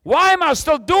 Why am I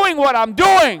still doing what I'm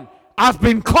doing? I've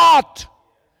been caught.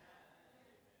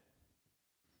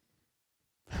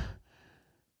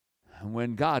 And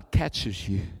when God catches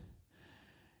you,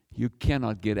 you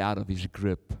cannot get out of his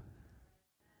grip.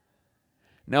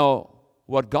 Now,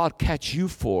 what God catches you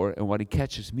for and what he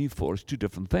catches me for is two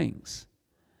different things.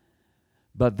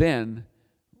 But then,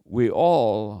 we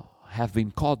all have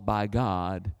been caught by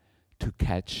God to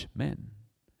catch men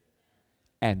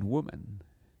and women.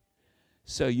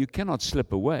 So you cannot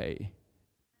slip away.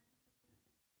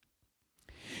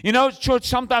 You know, church,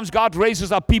 sometimes God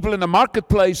raises up people in the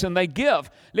marketplace and they give.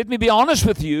 Let me be honest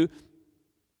with you.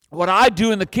 What I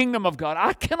do in the kingdom of God,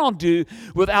 I cannot do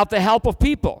without the help of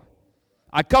people.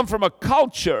 I come from a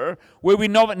culture where we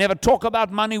never talk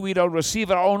about money. We don't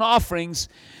receive our own offerings.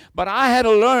 But I had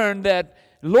to learn that,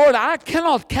 Lord, I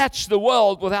cannot catch the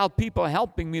world without people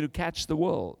helping me to catch the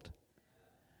world.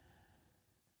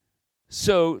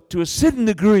 So, to a certain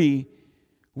degree,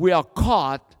 we are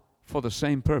caught for the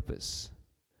same purpose.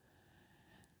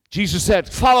 Jesus said,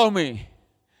 follow me.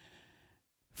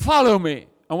 Follow me.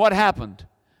 And what happened?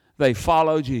 They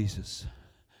followed Jesus.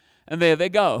 And there they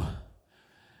go.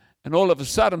 And all of a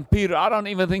sudden, Peter, I don't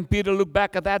even think Peter looked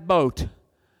back at that boat.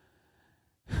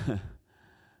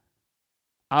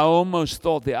 I almost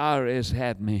thought the IRS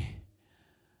had me.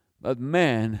 But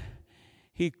man,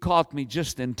 he caught me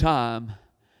just in time.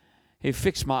 He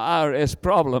fixed my IRS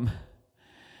problem.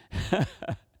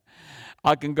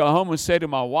 I can go home and say to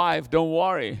my wife, don't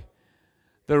worry.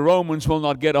 The Romans will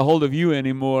not get a hold of you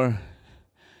anymore.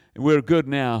 We're good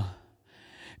now.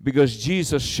 Because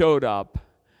Jesus showed up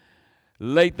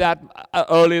early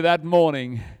that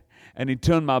morning, and he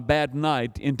turned my bad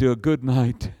night into a good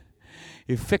night.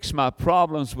 He fixed my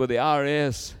problems with the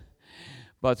IRS.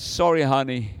 But sorry,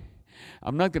 honey,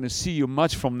 I'm not going to see you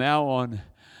much from now on.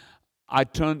 I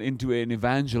turned into an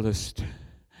evangelist.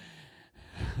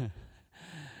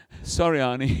 Sorry,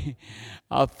 honey.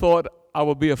 I thought I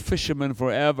would be a fisherman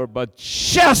forever, but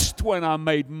just when I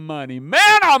made money,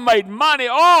 man, I made money.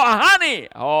 Oh, honey.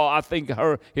 Oh, I think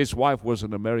his wife was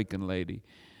an American lady.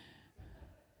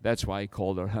 That's why he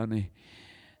called her honey.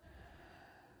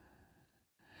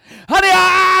 Honey,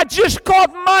 I just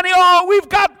got money. Oh, we've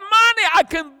got money. I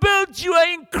can build you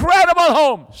an incredible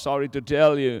home. Sorry to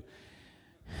tell you.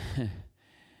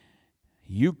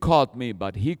 You caught me,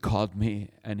 but he caught me,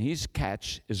 and his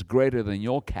catch is greater than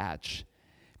your catch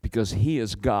because he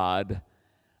is God.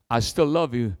 I still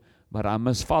love you, but I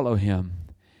must follow him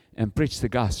and preach the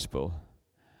gospel.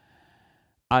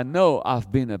 I know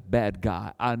I've been a bad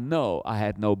guy. I know I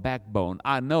had no backbone.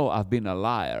 I know I've been a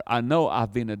liar. I know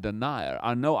I've been a denier.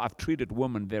 I know I've treated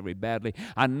women very badly.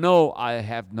 I know I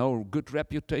have no good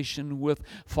reputation with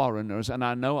foreigners. And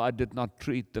I know I did not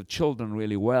treat the children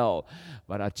really well.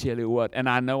 But I tell you what, and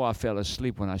I know I fell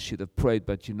asleep when I should have prayed.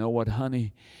 But you know what,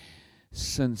 honey?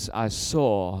 Since I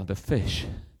saw the fish,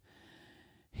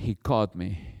 he caught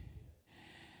me.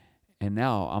 And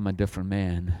now I'm a different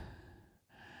man.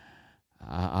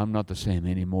 I'm not the same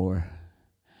anymore.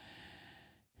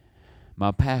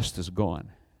 My past is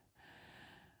gone.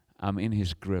 I'm in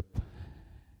his grip.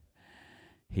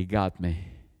 He got me.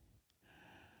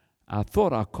 I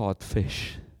thought I caught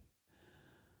fish,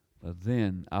 But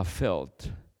then I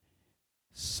felt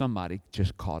somebody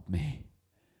just caught me.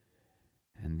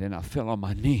 And then I fell on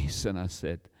my knees and I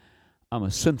said, I'm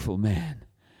a sinful man.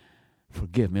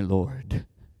 Forgive me, Lord.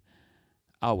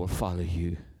 I will follow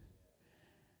you.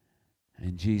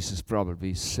 And Jesus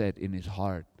probably said in his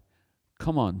heart,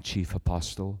 come on, chief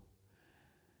apostle.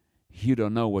 You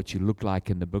don't know what you look like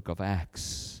in the book of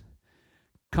Acts.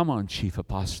 Come on, chief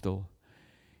apostle.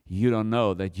 You don't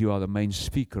know that you are the main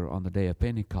speaker on the day of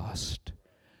Pentecost.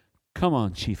 Come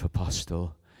on, chief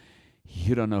apostle.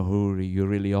 You don't know who you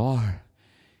really are.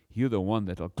 You're the one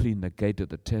that will clean the gate of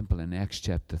the temple in Acts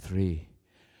chapter 3.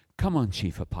 Come on,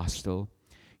 chief apostle.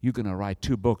 You're going to write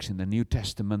 2 books in the New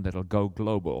Testament that will go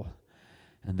global.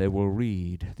 And they will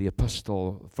read the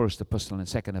epistle, first epistle and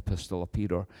second epistle of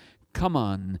Peter. Come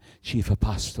on, chief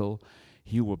apostle.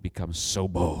 You will become so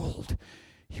bold.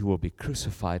 You will be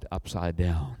crucified upside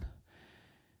down.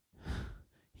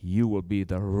 You will be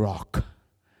the rock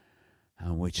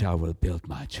on which I will build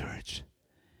my church.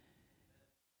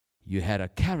 You had a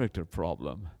character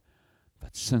problem,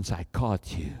 but since I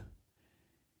caught you,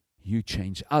 you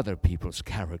changed other people's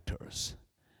characters.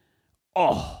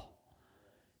 Oh,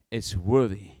 it's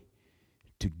worthy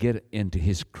to get into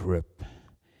his grip.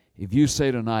 If you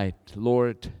say tonight,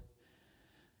 Lord,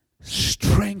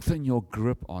 strengthen your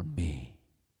grip on me.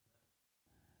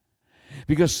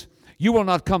 Because you will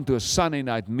not come to a Sunday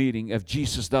night meeting if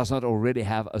Jesus does not already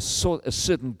have a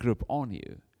certain grip on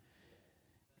you.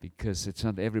 Because it's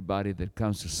not everybody that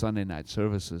comes to Sunday night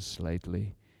services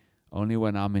lately. Only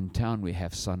when I'm in town we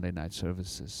have Sunday night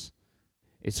services.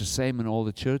 It's the same in all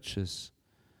the churches.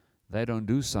 They don't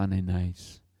do Sunday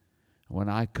nights. When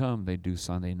I come, they do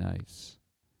Sunday nights.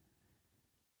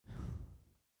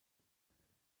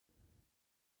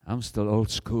 I'm still old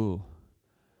school.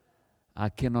 I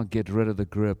cannot get rid of the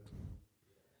grip.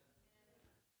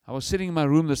 I was sitting in my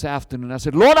room this afternoon. I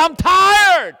said, Lord, I'm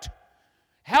tired.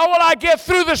 How will I get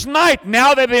through this night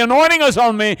now that the anointing is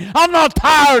on me? I'm not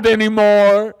tired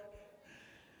anymore.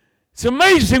 It's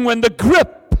amazing when the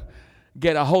grip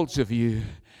get a hold of you.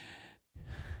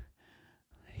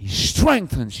 He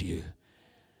strengthens you.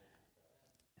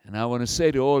 And I want to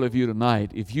say to all of you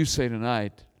tonight, if you say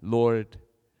tonight, Lord,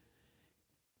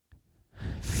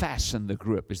 fasten the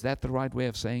grip. Is that the right way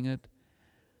of saying it?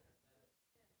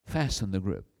 Fasten the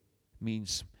grip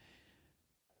means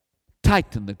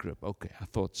tighten the grip. Okay, I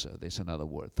thought so. There's another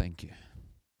word. Thank you.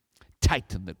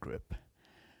 Tighten the grip.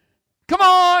 Come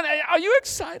on, are you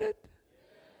excited?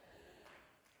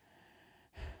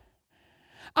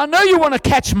 I know you want to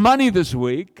catch money this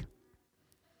week.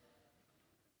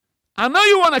 I know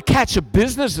you want to catch a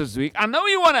business this week. I know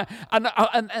you want to,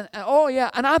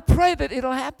 and I pray that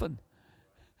it'll happen.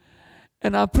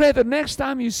 And I pray that next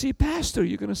time you see Pastor,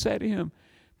 you're going to say to him,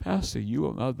 Pastor, you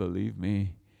will not believe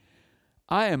me.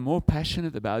 I am more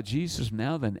passionate about Jesus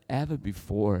now than ever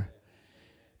before,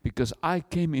 because I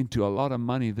came into a lot of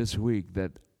money this week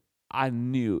that I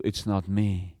knew it's not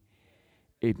me.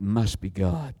 It must be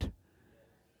God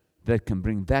that can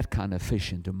bring that kind of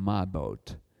fish into my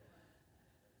boat.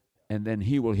 And then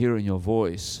he will hear in your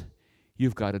voice,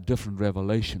 you've got a different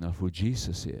revelation of who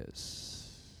Jesus is.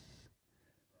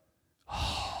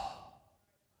 Oh.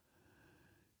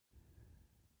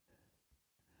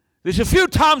 There's a few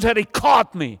times that he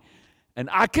caught me, and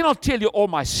I cannot tell you all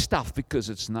my stuff because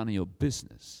it's none of your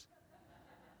business.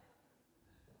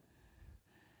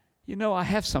 You know, I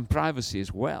have some privacy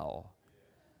as well.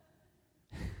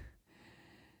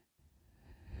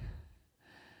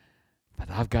 But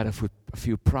I've got a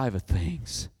few private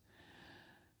things.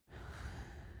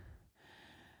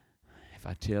 If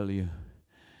I tell you,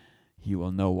 you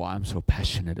will know why I'm so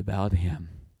passionate about him.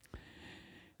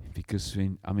 Because,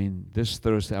 this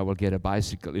Thursday I will get a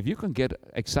bicycle. If you can get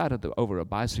excited over a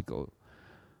bicycle.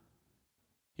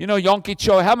 You know Yonggi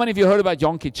Cho. How many of you heard about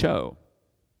Yonggi Cho?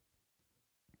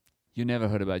 You never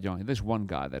heard about Yonggi. There's one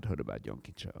guy that heard about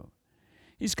Yonggi Cho.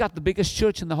 He's got the biggest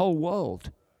church in the whole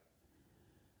world.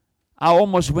 I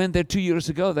almost went there 2 years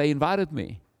ago. They invited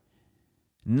me.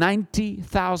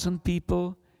 90,000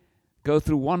 people go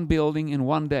through one building in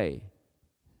one day.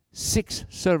 6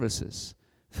 services.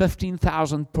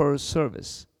 15,000 per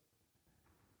service.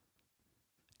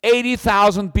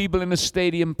 80,000 people in a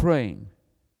stadium praying.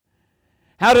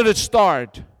 How did it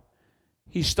start?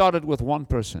 He started with one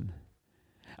person.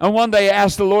 And one day he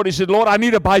asked the Lord, he said, Lord, I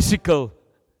need a bicycle.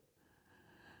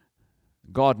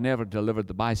 God never delivered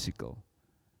the bicycle.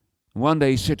 One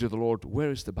day he said to the Lord,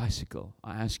 where is the bicycle?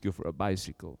 I asked you for a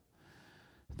bicycle.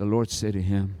 The Lord said to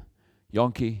him,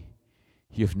 Yonggi,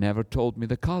 you've never told me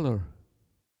the color.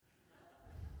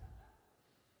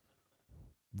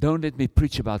 Don't let me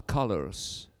preach about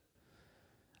colors.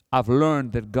 I've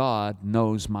learned that God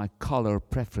knows my color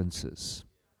preferences.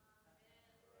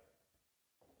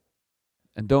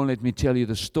 And don't let me tell you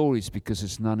the stories because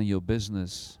it's none of your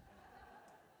business.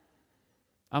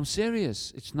 I'm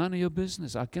serious. It's none of your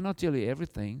business. I cannot tell you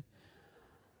everything.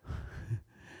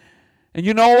 And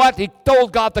you know what? He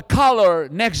told God the color.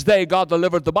 Next day, God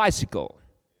delivered the bicycle.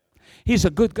 He's a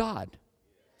good God.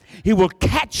 He will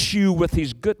catch you with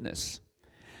His goodness.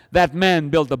 That man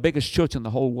built the biggest church in the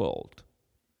whole world.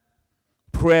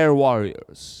 Prayer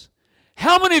warriors.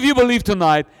 How many of you believe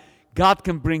tonight God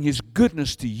can bring His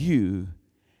goodness to you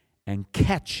and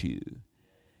catch you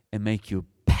and make you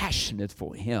passionate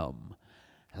for Him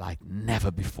like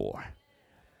never before?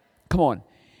 Come on.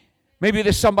 Maybe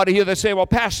there's somebody here that say, well,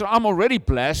 Pastor, I'm already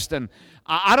blessed and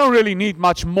I don't really need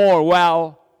much more.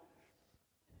 Well,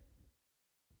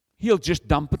 He'll just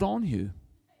dump it on you.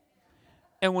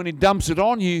 And when He dumps it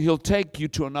on you, He'll take you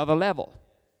to another level.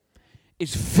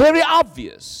 It's very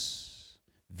obvious.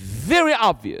 Very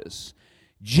obvious.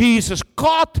 Jesus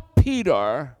caught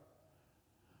Peter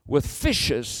with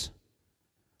fishes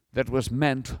that was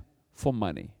meant for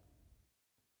money.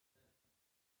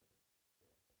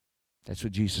 That's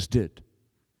what Jesus did.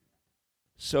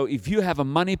 So if you have a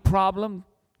money problem,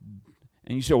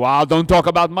 and you say, well, don't talk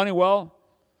about money, well,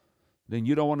 then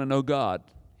you don't want to know God.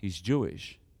 He's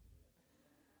Jewish.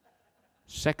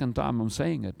 Second time I'm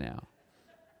saying it now.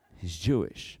 He's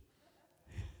Jewish.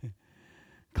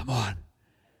 Come on.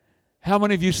 How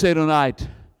many of you say tonight,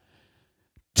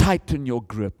 tighten your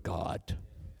grip, God.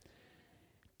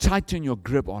 Tighten your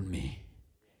grip on me.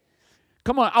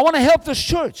 Come on, I want to help this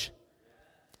church.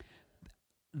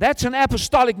 That's an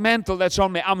apostolic mantle that's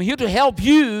on me. I'm here to help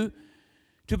you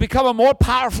to become a more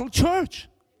powerful church.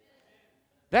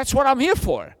 That's what I'm here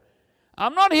for.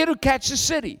 I'm not here to catch the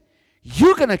city.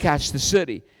 You're going to catch the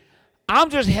city. I'm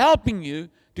just helping you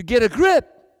to get a grip.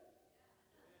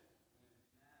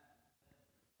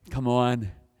 Come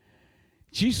on.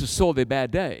 Jesus saw their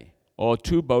bad day. Or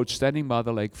two boats standing by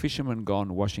the lake, fishermen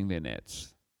gone washing their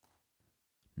nets.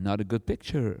 Not a good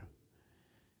picture.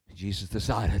 Jesus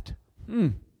decided,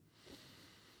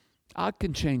 I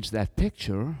can change that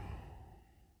picture.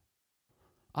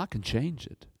 I can change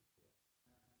it.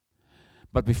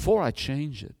 But before I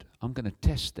change it, I'm going to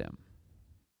test them.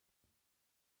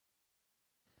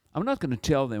 I'm not going to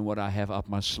tell them what I have up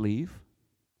my sleeve.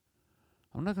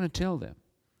 I'm not going to tell them.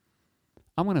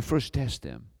 I'm going to first test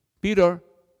them. Peter,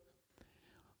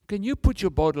 can you put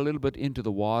your boat a little bit into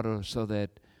the water so that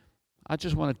I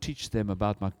just want to teach them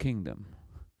about my kingdom?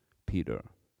 Peter,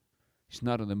 he's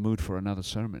not in the mood for another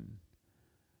sermon.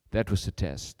 That was the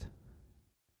test.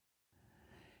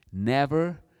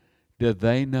 Never did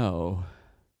they know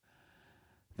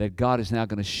that God is now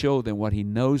going to show them what He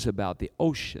knows about the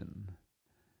ocean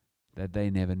that they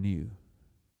never knew.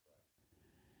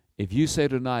 If you say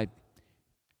tonight,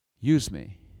 use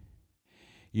me,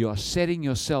 you are setting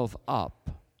yourself up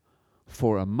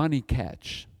for a money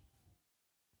catch.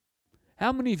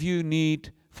 How many of you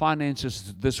need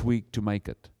finances this week to make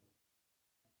it?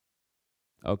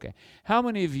 Okay. How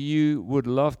many of you would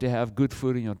love to have good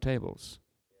food in your tables?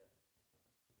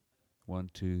 1,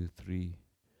 2, 3,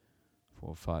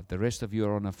 4, 5. The rest of you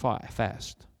are on a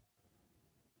fast.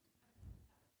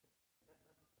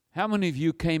 How many of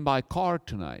you came by car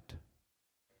tonight?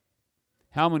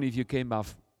 How many of you came by,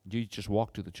 you just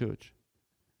walked to the church?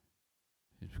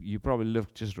 You probably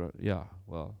live just right. Yeah,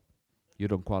 well, you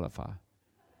don't qualify.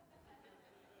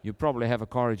 You probably have a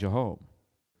car at your home.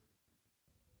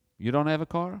 You don't have a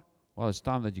car? Well, it's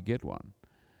time that you get one.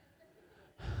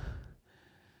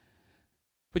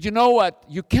 But you know what?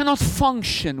 You cannot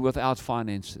function without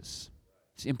finances.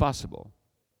 It's impossible.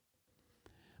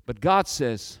 But God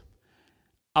says,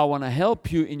 I want to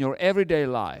help you in your everyday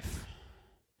life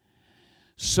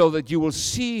so that you will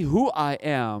see who I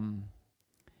am,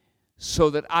 so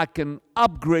that I can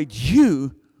upgrade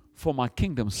you for my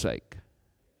kingdom's sake.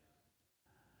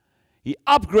 He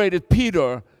upgraded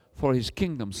Peter for His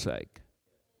kingdom's sake.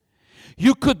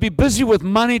 You could be busy with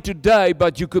money today,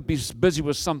 but you could be busy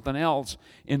with something else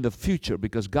in the future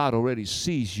because God already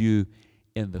sees you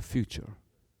in the future.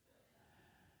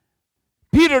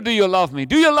 Peter, do you love me?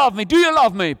 Do you love me? Do you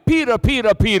love me? Peter,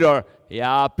 Peter, Peter.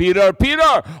 Yeah, Peter,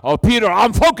 Peter. Oh, Peter,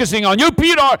 I'm focusing on you,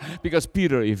 Peter. Because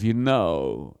Peter, if you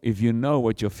know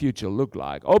what your future look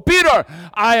like. Oh, Peter,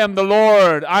 I am the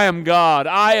Lord. I am God.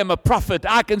 I am a prophet.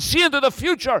 I can see into the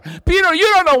future. Peter, you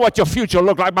don't know what your future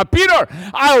look like. But Peter,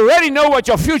 I already know what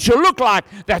your future look like.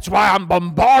 That's why I'm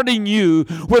bombarding you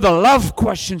with the love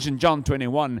questions in John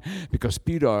 21. Because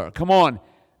Peter, come on.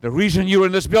 The reason you're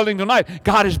in this building tonight,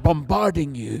 God is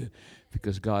bombarding you.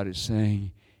 Because God is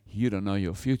saying, You don't know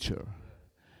your future.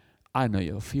 I know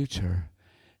your future.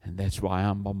 And that's why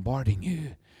I'm bombarding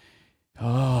you.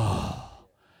 Oh,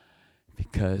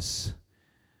 because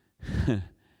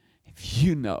if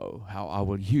you know how I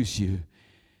will use you,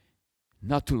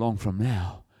 not too long from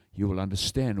now, you will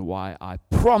understand why I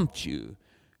prompt you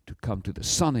to come to the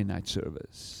Sunday night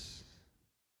service.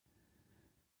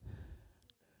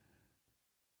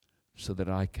 So that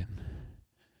I can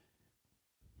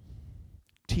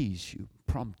tease you,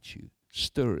 prompt you,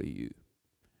 stir you.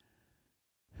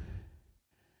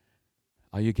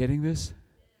 Are you getting this?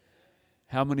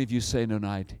 How many of you say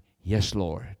tonight, yes,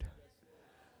 Lord?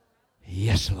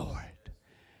 Yes, Lord.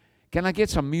 Can I get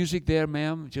some music there,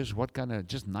 ma'am? Just what kind of,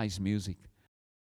 just nice music.